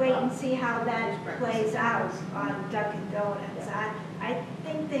have to wait and see how that plays out on Dunkin' Donuts. I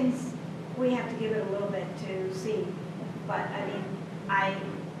think things, we have to give it a little bit to see. But I mean, I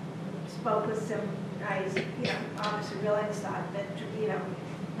spoke with some guys, you know, obviously realized that, you know,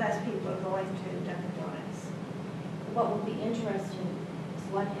 less people are going to Dunkin' Donuts. What would be interesting is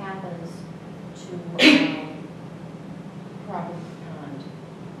what happens to Providence Pond.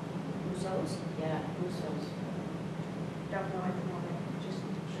 Who's those? Yeah, who's those? Don't know at the moment, just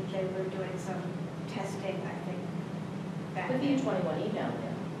they were doing some testing, I think. back Could be a then. 21E down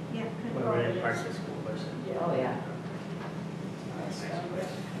there. Yeah, could When go. we're in parts of the school person. Oh, yeah.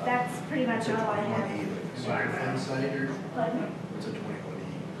 That's pretty much all I have. Fence site or Pardon? what's a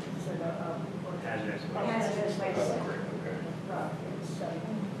 21E? So the, Hazardous waste. Hazardous waste. Oh, great, okay.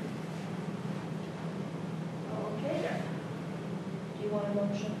 Okay then, Do you want a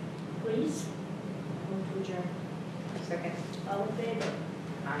motion? please, Move to adjourn. Second. all in favor?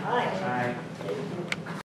 Aye. Aye. Aye. Thank you.